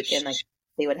weren't taken.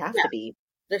 They would have to be.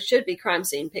 There should be crime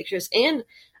scene pictures. And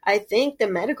I think the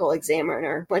medical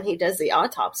examiner, when he does the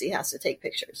autopsy, has to take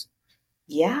pictures.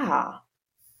 Yeah.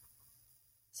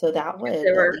 So that would...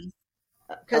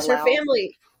 Because her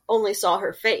family only saw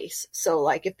her face. So,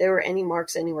 if there were any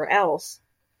marks anywhere else...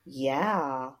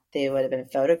 Yeah, they would have been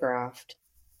photographed.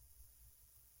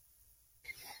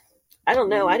 I don't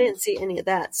know. I didn't see any of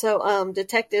that. So,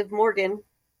 Detective Morgan,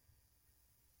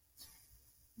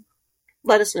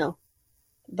 let us know.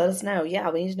 Let us know.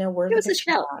 Yeah, we need to know where the pictures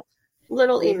are at.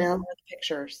 Little email. The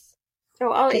pictures.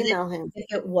 Oh, I'll email him.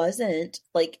 If it wasn't,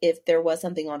 if there was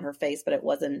something on her face, but it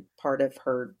wasn't part of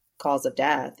her cause of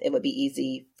death, it would be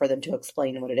easy for them to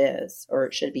explain what it is, or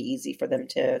it should be easy for them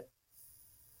to,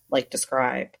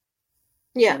 describe.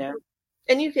 Yeah.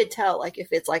 And you could tell, if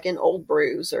it's an old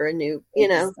bruise or a new,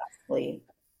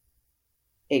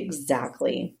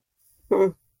 Exactly.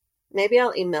 Maybe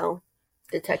I'll email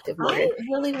Detective Morgan. I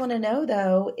really want to know,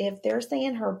 though, if they're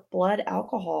saying her blood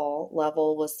alcohol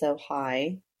level was so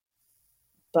high,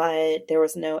 but there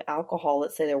was no alcohol,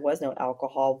 let's say there was no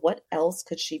alcohol, what else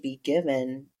could she be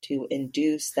given to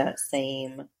induce that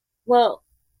same? Well,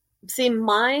 see,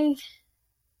 my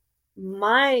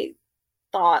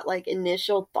thought,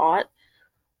 initial thought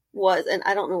was, and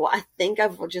I don't know, I think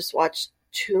I've just watched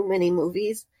too many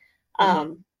movies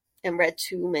and read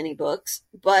too many books,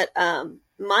 but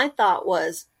my thought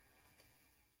was,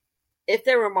 if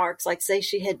there were marks, say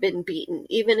she had been beaten,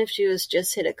 even if she was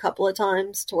just hit a couple of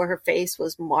times to where her face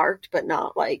was marked but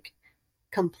not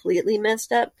completely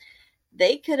messed up,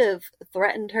 they could have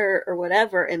threatened her or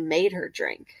whatever and made her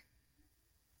drink.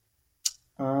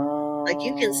 Oh.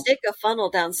 You can stick a funnel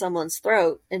down someone's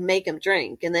throat and make them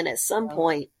drink, and then at some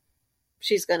point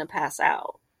she's going to pass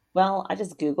out. Well, I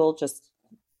just Googled see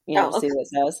what it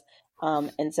says.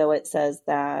 And so it says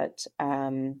that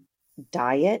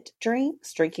diet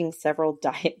drinks, drinking several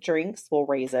diet drinks will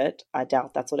raise it. I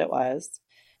doubt that's what it was.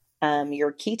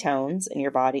 Your ketones in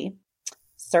your body,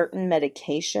 certain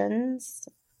medications,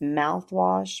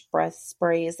 mouthwash, breath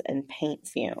sprays, and paint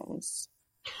fumes.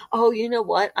 Oh, you know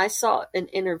what? I saw an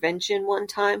intervention one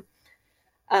time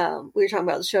We were talking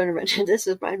about the show, and this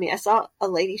reminded me. I saw a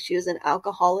lady, she was an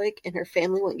alcoholic, and her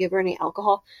family wouldn't give her any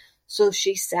alcohol, so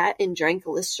she sat and drank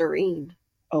Listerine.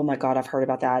 Oh my God, I've heard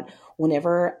about that.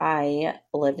 Whenever I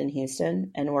lived in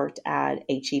Houston and worked at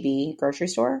HEB grocery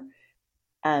store,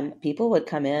 people would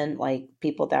come in, like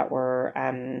people that were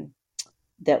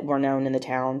known in the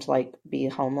town to like be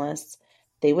homeless.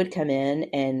 They would come in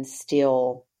and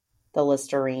steal the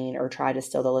Listerine or try to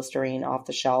steal the Listerine off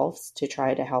the shelves to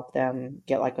try to help them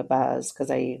get like a buzz because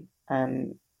they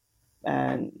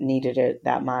needed it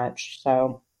that much.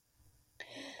 So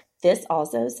this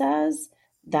also says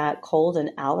that cold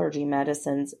and allergy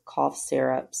medicines, cough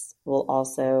syrups will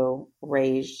also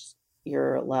raise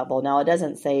your level. Now, it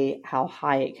doesn't say how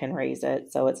high it can raise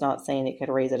it. So it's not saying it could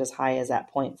raise it as high as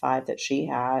that 0.5 that she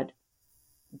had.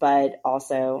 But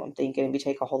also, I'm thinking if you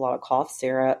take a whole lot of cough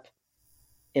syrup,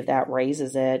 if that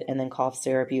raises it, and then cough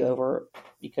syrup, you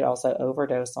could also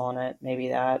overdose on it. Maybe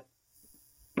that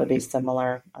would be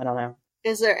similar. I don't know.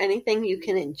 Is there anything you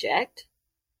can inject?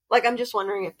 Like, I'm just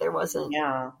wondering if there wasn't.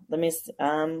 Yeah, let's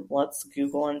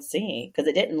Google and see, because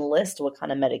it didn't list what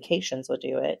kind of medications would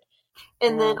do it.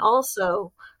 And then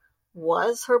also,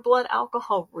 was her blood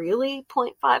alcohol really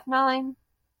 0.59?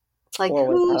 Like,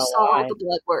 who saw the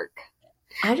blood work?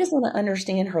 I just want to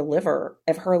understand her liver.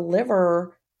 If her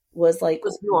liver was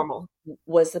normal,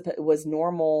 was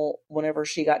normal whenever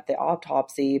she got the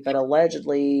autopsy, but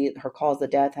allegedly her cause of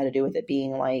death had to do with it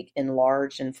being like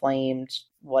enlarged, inflamed,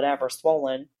 whatever,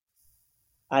 swollen.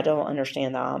 I don't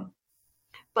understand that.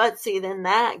 But see, then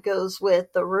that goes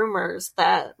with the rumors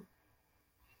that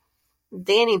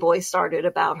Danny Boy started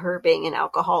about her being an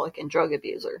alcoholic and drug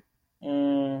abuser.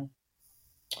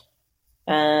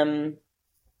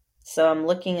 So I'm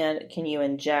looking at, can you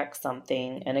inject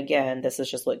something? And again, this is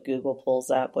just what Google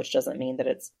pulls up, which doesn't mean that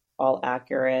it's all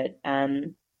accurate.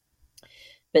 But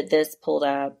this pulled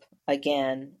up,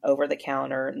 again,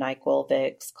 over-the-counter NyQuil,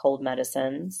 Vicks, cold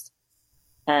medicines.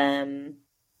 And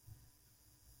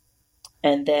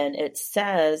then it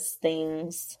says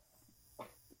things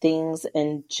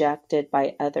injected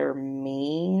by other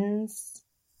means,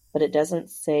 but it doesn't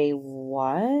say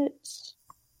what.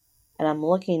 And I'm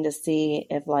looking to see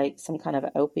if like some kind of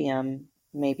opium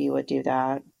maybe would do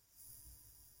that.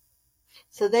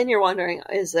 So then you're wondering,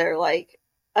 is there like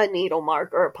a needle mark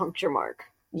or a puncture mark?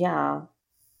 Yeah.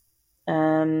 I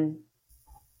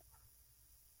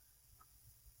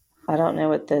don't know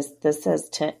what this says.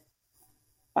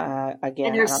 Again.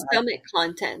 And her stomach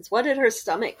contents. What did her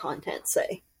stomach contents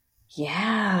say?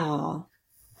 Yeah.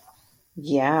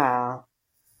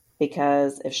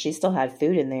 Because if she still had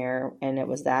food in there and it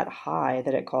was that high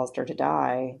that it caused her to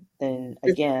die, then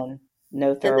again,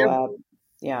 no throw up.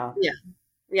 Yeah.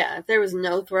 Yeah. If there was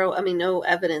no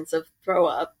evidence of throw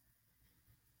up.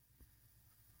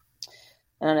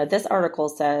 I don't know. This article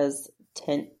says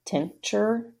tincture,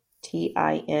 tincture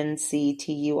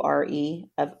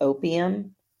of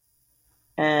opium,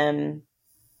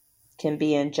 can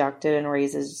be injected and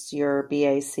raises your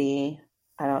BAC.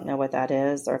 I don't know what that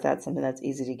is, or if that's something that's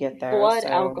easy to get there. Blood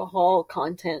alcohol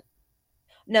content.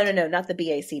 No, not the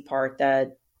BAC part.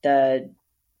 The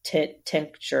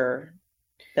tincture.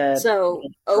 So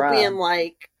opium,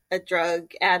 like a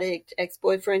drug addict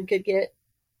ex-boyfriend could get.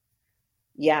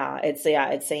 Yeah, it's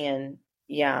saying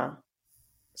yeah.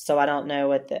 So I don't know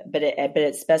but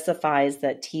it specifies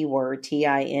that T word,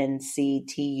 tincture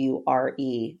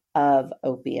of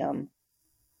opium.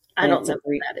 I don't know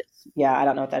what that is. Yeah, I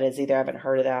don't know what that is either. I haven't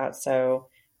heard of that. So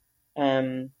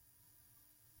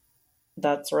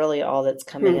that's really all that's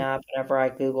coming up whenever I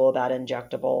Google about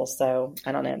injectables. So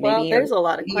I don't know. Maybe there's a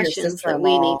lot of questions that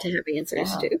we need to have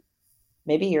answers to.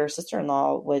 Maybe your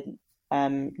sister-in-law would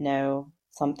know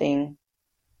something,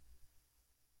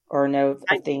 or know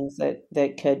things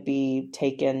that could be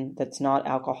taken that's not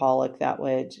alcoholic that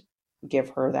would give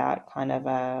her that kind of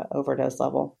overdose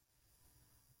level.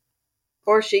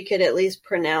 Or she could at least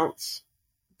pronounce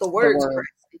the words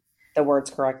correctly. The words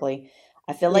correctly.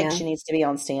 I feel like she needs to be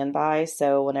on standby,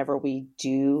 so whenever we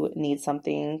do need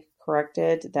something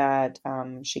corrected, that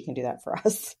she can do that for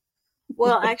us.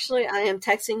 Well, actually, I am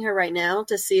texting her right now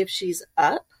to see if she's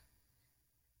up.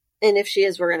 And if she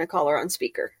is, we're going to call her on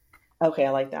speaker. Okay, I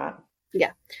like that.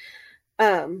 Yeah.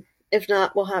 If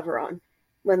not, we'll have her on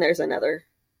when there's another.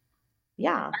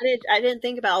 Yeah. I didn't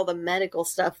think about all the medical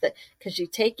stuff because you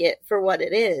take it for what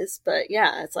it is. But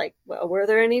yeah, it's like, well, were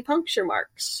there any puncture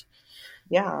marks?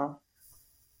 Yeah.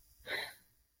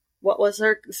 What was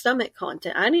her stomach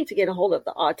content? I need to get a hold of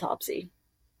the autopsy.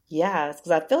 Yes,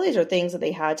 because I feel these are things that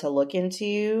they had to look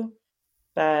into,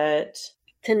 but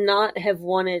to not have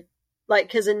wanted, like,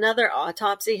 because another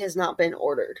autopsy has not been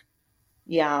ordered.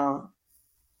 Yeah.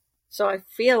 So I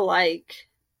feel like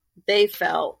they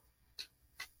felt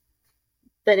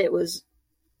that it was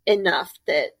enough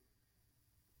that,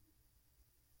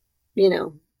 you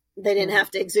know, they didn't have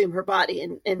to exhume her body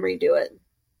and redo it.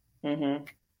 Mm-hmm.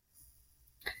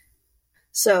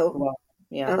 So, Well,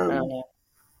 yeah, I don't know.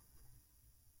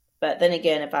 But then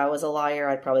again, if I was a liar,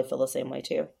 I'd probably feel the same way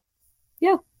too.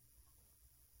 yeah.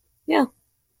 Yeah.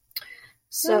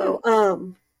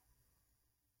 So,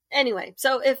 anyway,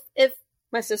 so if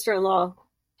my sister-in-law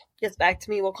gets back to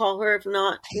me, we'll call her. If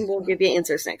not, we'll give you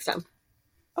answers next time.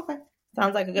 Okay.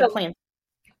 Sounds like a good plan.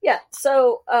 Yeah.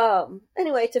 So,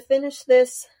 anyway, to finish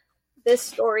this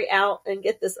story out and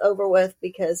get this over with,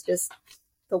 because just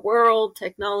the world,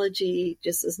 technology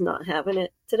just is not having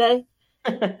it today.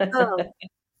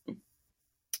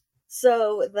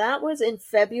 So that was in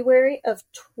February of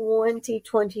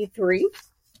 2023.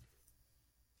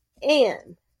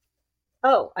 And,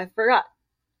 oh, I forgot.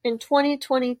 In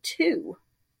 2022,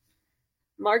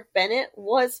 Mark Bennett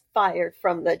was fired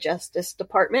from the Justice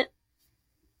Department.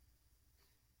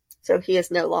 So he is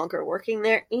no longer working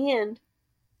there. And,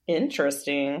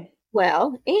 Interesting.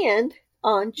 well, and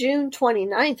on June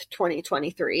 29th,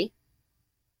 2023,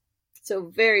 so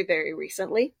very, very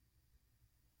recently,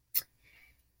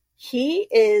 he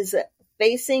is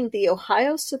facing the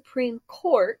Ohio Supreme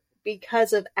Court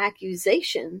because of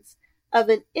accusations of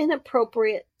an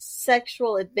inappropriate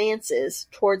sexual advances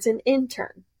towards an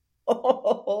intern.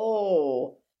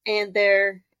 Oh. And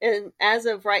as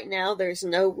of right now, there's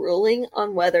no ruling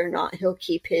on whether or not he'll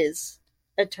keep his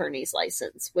attorney's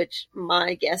license, which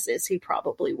my guess is he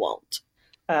probably won't.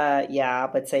 Yeah,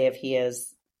 but say if he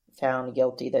is found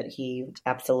guilty, that he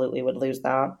absolutely would lose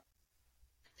that.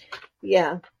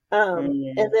 Yeah.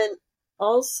 And then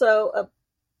also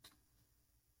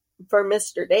for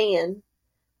Mr. Dan,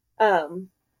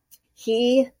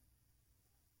 he,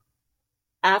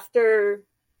 after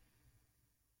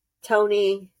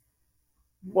Tony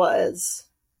was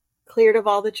cleared of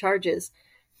all the charges,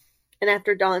 and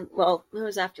after Dawn, well, it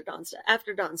was after Dawn's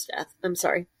death, I'm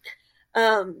sorry,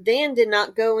 Dan did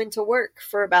not go into work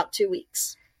for about 2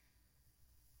 weeks.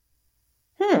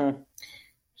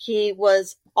 He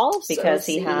was also because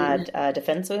he had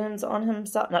defense wounds on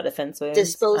himself, not defense wounds,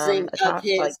 disposing of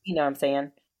his, like, you know what I'm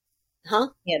saying? Huh?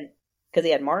 Because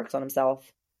he had marks on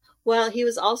himself. Well, he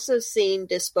was also seen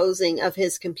disposing of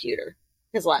his computer,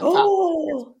 his laptop.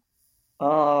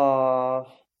 Oh,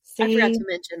 see? I forgot to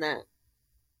mention that.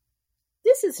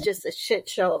 This is just a shit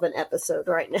show of an episode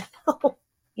right now.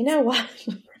 You know what?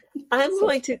 I'm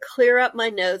going to clear up my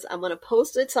notes. I'm going to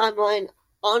post a timeline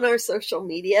on our social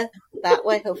media. That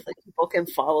way, hopefully, people can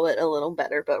follow it a little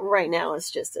better. But right now, it's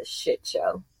just a shit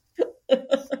show.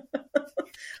 But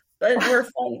we're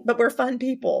fun. But we're fun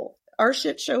people. Our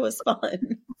shit show is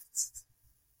fun.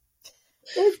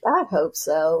 I hope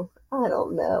so. I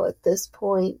don't know at this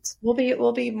point. We'll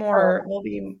be more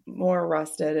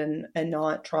rusted and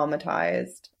not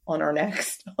traumatized on our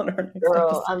next Girl,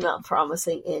 episode. I'm not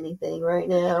promising anything right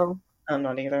now. I'm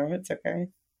not either. It's okay.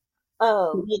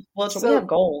 We have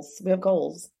goals. We have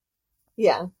goals.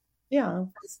 Yeah. Yeah.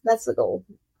 That's the goal.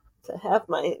 To have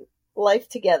my life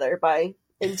together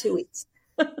in 2 weeks.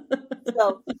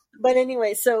 But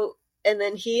anyway, and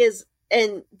then he is,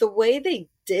 and the way they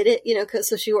did it,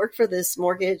 so she worked for this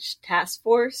mortgage task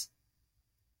force.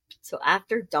 So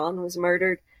after Dawn was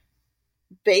murdered,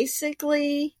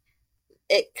 basically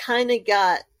it kind of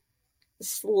got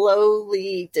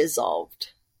slowly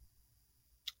dissolved.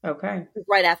 Okay.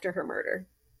 Right after her murder.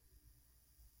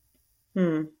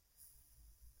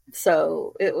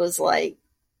 So it was like,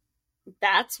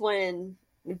 that's when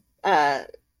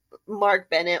Mark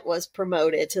Bennett was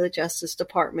promoted to the Justice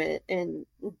Department, and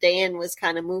Dan was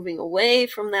kind of moving away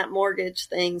from that mortgage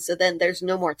thing. So then there's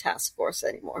no more task force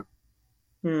anymore.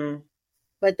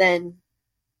 But then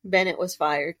Bennett was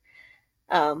fired,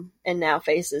 and now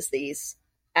faces these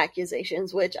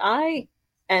accusations, which I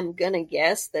am going to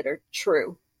guess that are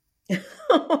true.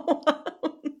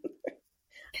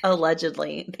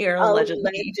 Allegedly. They're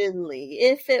allegedly.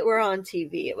 If it were on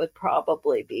TV, it would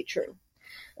probably be true.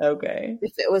 Okay.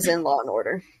 If it was in Law and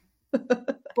Order.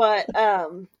 But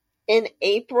in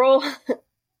April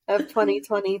of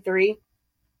 2023,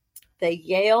 the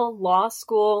Yale Law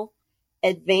School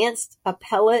Advanced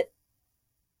Appellate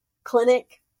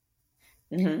Clinic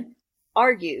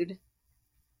argued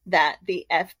that the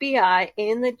FBI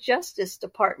and the Justice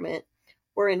Department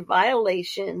were in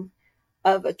violation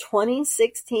of a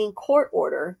 2016 court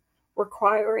order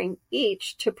requiring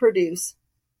each to produce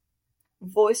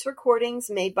voice recordings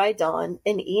made by Dawn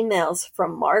and emails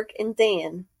from Mark and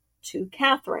Dan to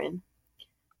Catherine,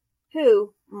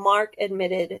 who Mark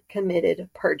committed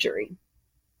perjury.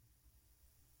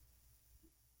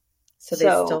 So they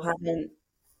still haven't,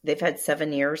 they've had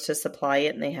 7 years to supply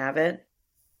it and they have it?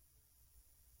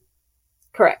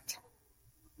 Correct.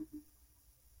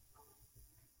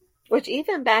 Which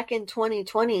even back in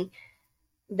 2020,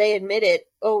 they admitted,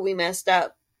 oh, we messed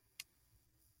up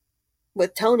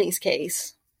with Tony's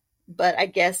case. But I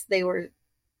guess they were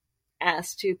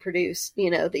asked to produce,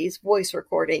 these voice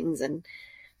recordings and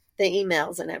the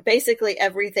emails and basically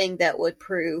everything that would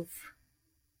prove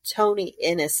Tony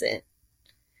innocent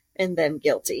and them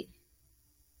guilty.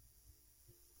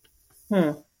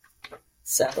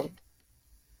 So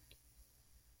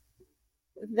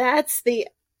that's the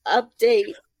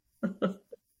update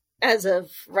as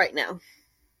of right now.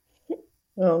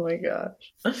 Oh my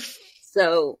gosh.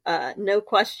 So no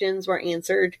questions were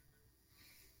answered.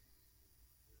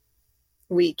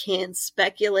 We can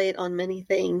speculate on many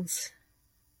things.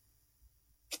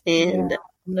 And yeah,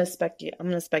 I'm gonna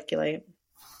speculate.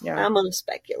 Yeah. I'm gonna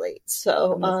speculate.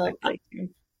 So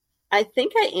I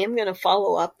think I am gonna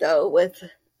follow up though with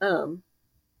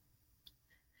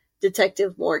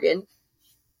Detective Morgan.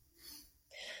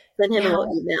 Send him a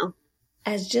little email.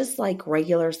 As just like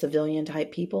regular civilian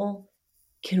type people,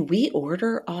 can we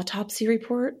order autopsy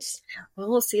reports? Well,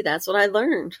 we'll see. That's what I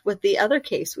learned with the other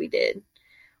case we did.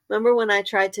 Remember when I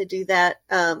tried to do that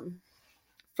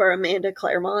for Amanda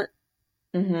Claremont?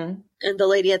 Mm-hmm. And the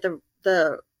lady at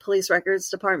the police records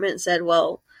department said,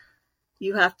 well,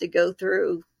 you have to go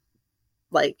through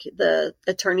like the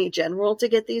attorney general to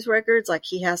get these records. Like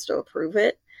he has to approve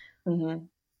it.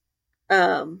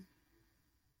 Mm-hmm.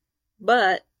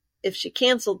 But if she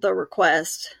canceled the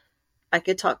request, I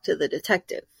could talk to the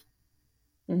detective.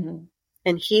 Mm-hmm.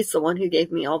 And he's the one who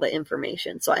gave me all the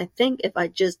information. So I think if I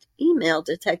just email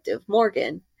Detective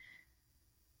Morgan,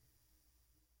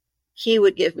 he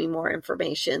would give me more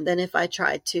information than if I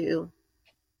tried to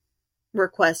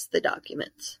request the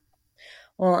documents.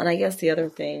 Well, and I guess the other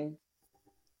thing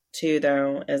too,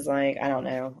 though, is like, I don't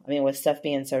know. I mean, with stuff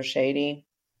being so shady,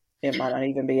 it might not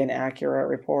even be an accurate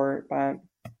report, but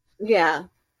yeah.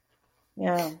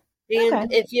 And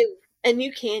okay.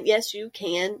 You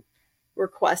can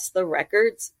request the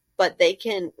records, but they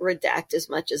can redact as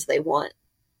much as they want.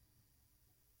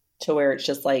 To where it's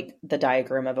just like the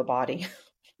diagram of a body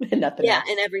and nothing else.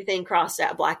 And everything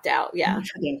blacked out. Yeah.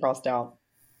 Everything crossed out.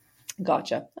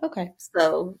 Gotcha. Okay.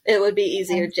 So it would be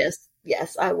easier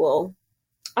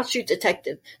I'll shoot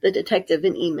the detective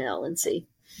an email and see.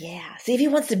 Yeah. See if he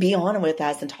wants to be on with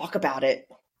us and talk about it.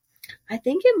 I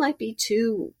think it might be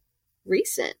too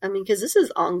recent. I mean, because this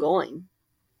is ongoing.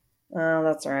 Oh,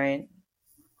 that's right.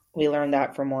 We learned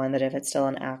that from one, that if it's still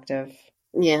an active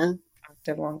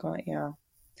ongoing, yeah.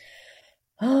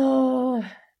 Oh,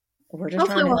 we're just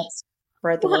trying to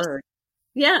spread the word.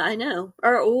 Yeah, I know.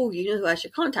 Or, you know who I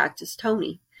should contact is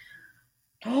Tony.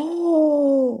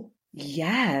 Oh,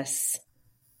 yes.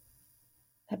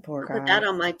 That poor guy. Put that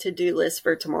on my to-do list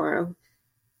for tomorrow.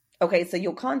 Okay, so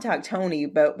you'll contact Tony,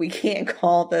 but we can't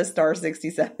call the star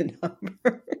 67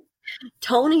 number.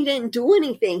 Tony didn't do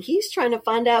anything. He's trying to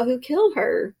find out who killed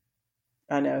her.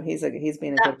 I know. He's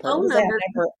being a good person.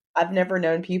 I've never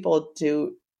known people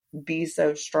to be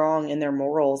so strong in their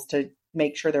morals to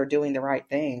make sure they're doing the right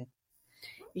thing.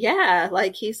 Yeah,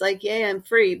 like he's like, yeah, I'm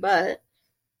free, but...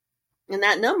 And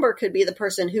that number could be the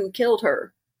person who killed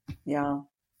her. Yeah.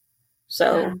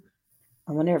 So... Yeah.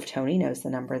 I wonder if Tony knows the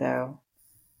number, though.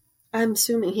 I'm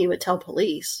assuming he would tell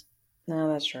police. No,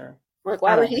 that's true. Like,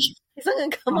 why would he? He's not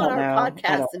going to come on our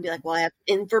podcast and be like, well, I have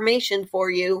information for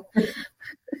you. It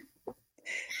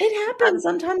happens.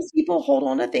 Sometimes people hold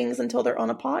on to things until they're on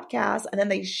a podcast and then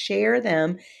they share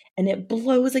them and it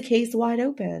blows a case wide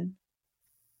open.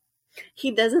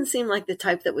 He doesn't seem like the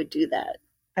type that would do that.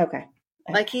 Okay.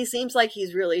 Like, he seems like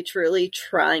he's really, truly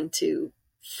trying to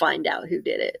find out who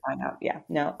did it. I know. Yeah.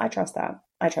 No, I trust that.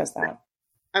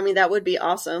 I mean, that would be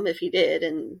awesome if he did,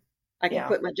 and I could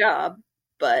quit my job,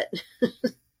 but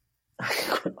I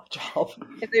could quit my job.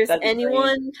 If there's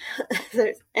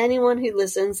anyone who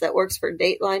listens that works for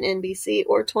Dateline NBC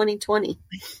or 2020,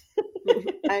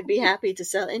 I'd be happy to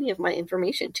sell any of my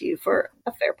information to you for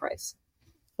a fair price.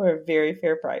 For a very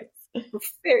fair price.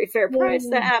 Very fair price.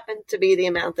 That happened to be the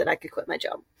amount that I could quit my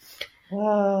job.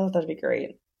 Oh, that'd be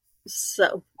great.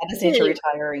 So I just need to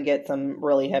retire and get some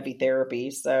really heavy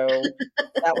therapy. So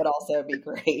that would also be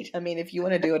great. I mean, if you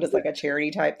want to do it as like a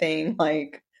charity type thing,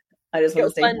 like I just want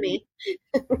to say, fund me.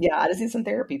 Yeah, I just need some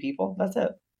therapy, people. That's it.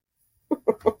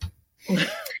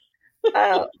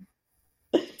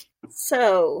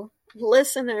 So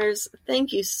listeners,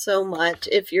 thank you so much.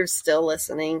 If you're still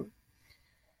listening,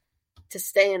 to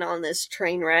staying on this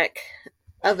train wreck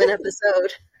of an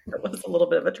episode. It was a little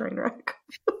bit of a train wreck.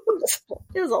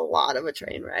 It was a lot of a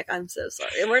train wreck. I'm so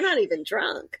sorry. And we're not even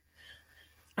drunk.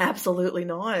 Absolutely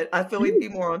not. I feel we'd be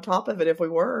more on top of it if we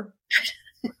were.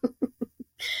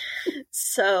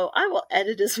 So I will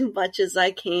edit as much as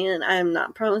I can. I am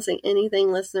not promising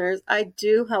anything, listeners. I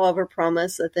do, however,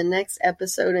 promise that the next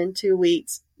episode in 2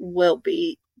 weeks will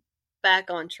be back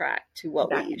on track to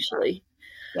what we usually.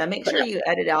 Yeah, make sure you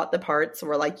edit out the parts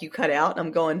where like you cut out and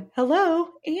I'm going, hello,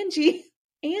 Angie.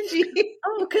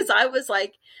 Oh, because I was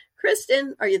like,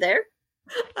 Kristan, are you there?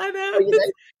 I know.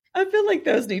 I feel like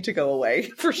those need to go away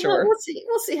for sure. Well,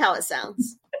 we'll see how it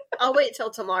sounds. I'll wait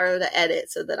till tomorrow to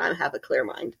edit so that I have a clear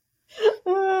mind.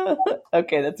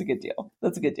 Okay, that's a good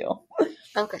deal.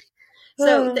 Okay.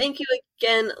 So thank you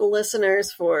again,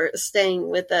 listeners, for staying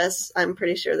with us. I'm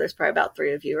pretty sure there's probably about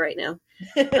 3 of you right now.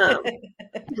 And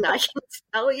I can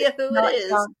tell you who it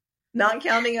is. Not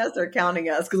counting us or counting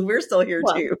us, because we're still here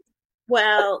too.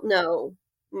 Well, no.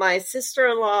 My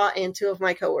sister-in-law and 2 of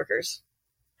my coworkers.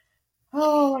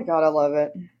 Oh my God, I love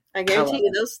it. I guarantee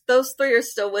you those 3 are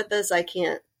still with us. I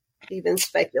can't even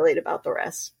speculate about the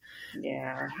rest.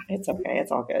 Yeah, it's okay.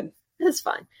 It's all good. It's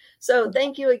fine. So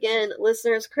thank you again,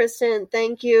 listeners. Kristan,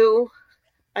 thank you.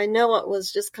 I know it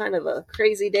was just kind of a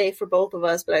crazy day for both of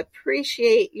us, but I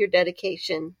appreciate your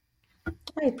dedication.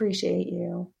 I appreciate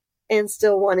you. And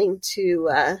still wanting to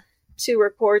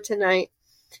record tonight.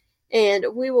 And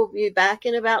we will be back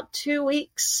in about 2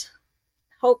 weeks.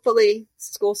 Hopefully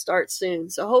school starts soon.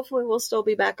 So hopefully we'll still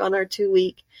be back on our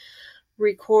 2-week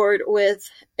record with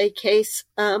a case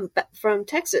from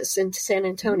Texas in San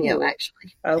Antonio,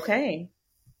 actually. Okay.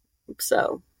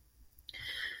 So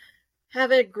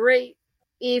have a great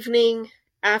evening,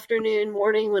 afternoon,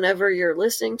 morning, whenever you're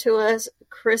listening to us.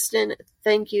 Kristan,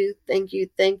 thank you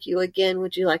again.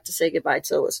 Would you like to say goodbye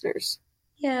to the listeners?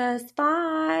 Yes,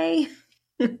 bye.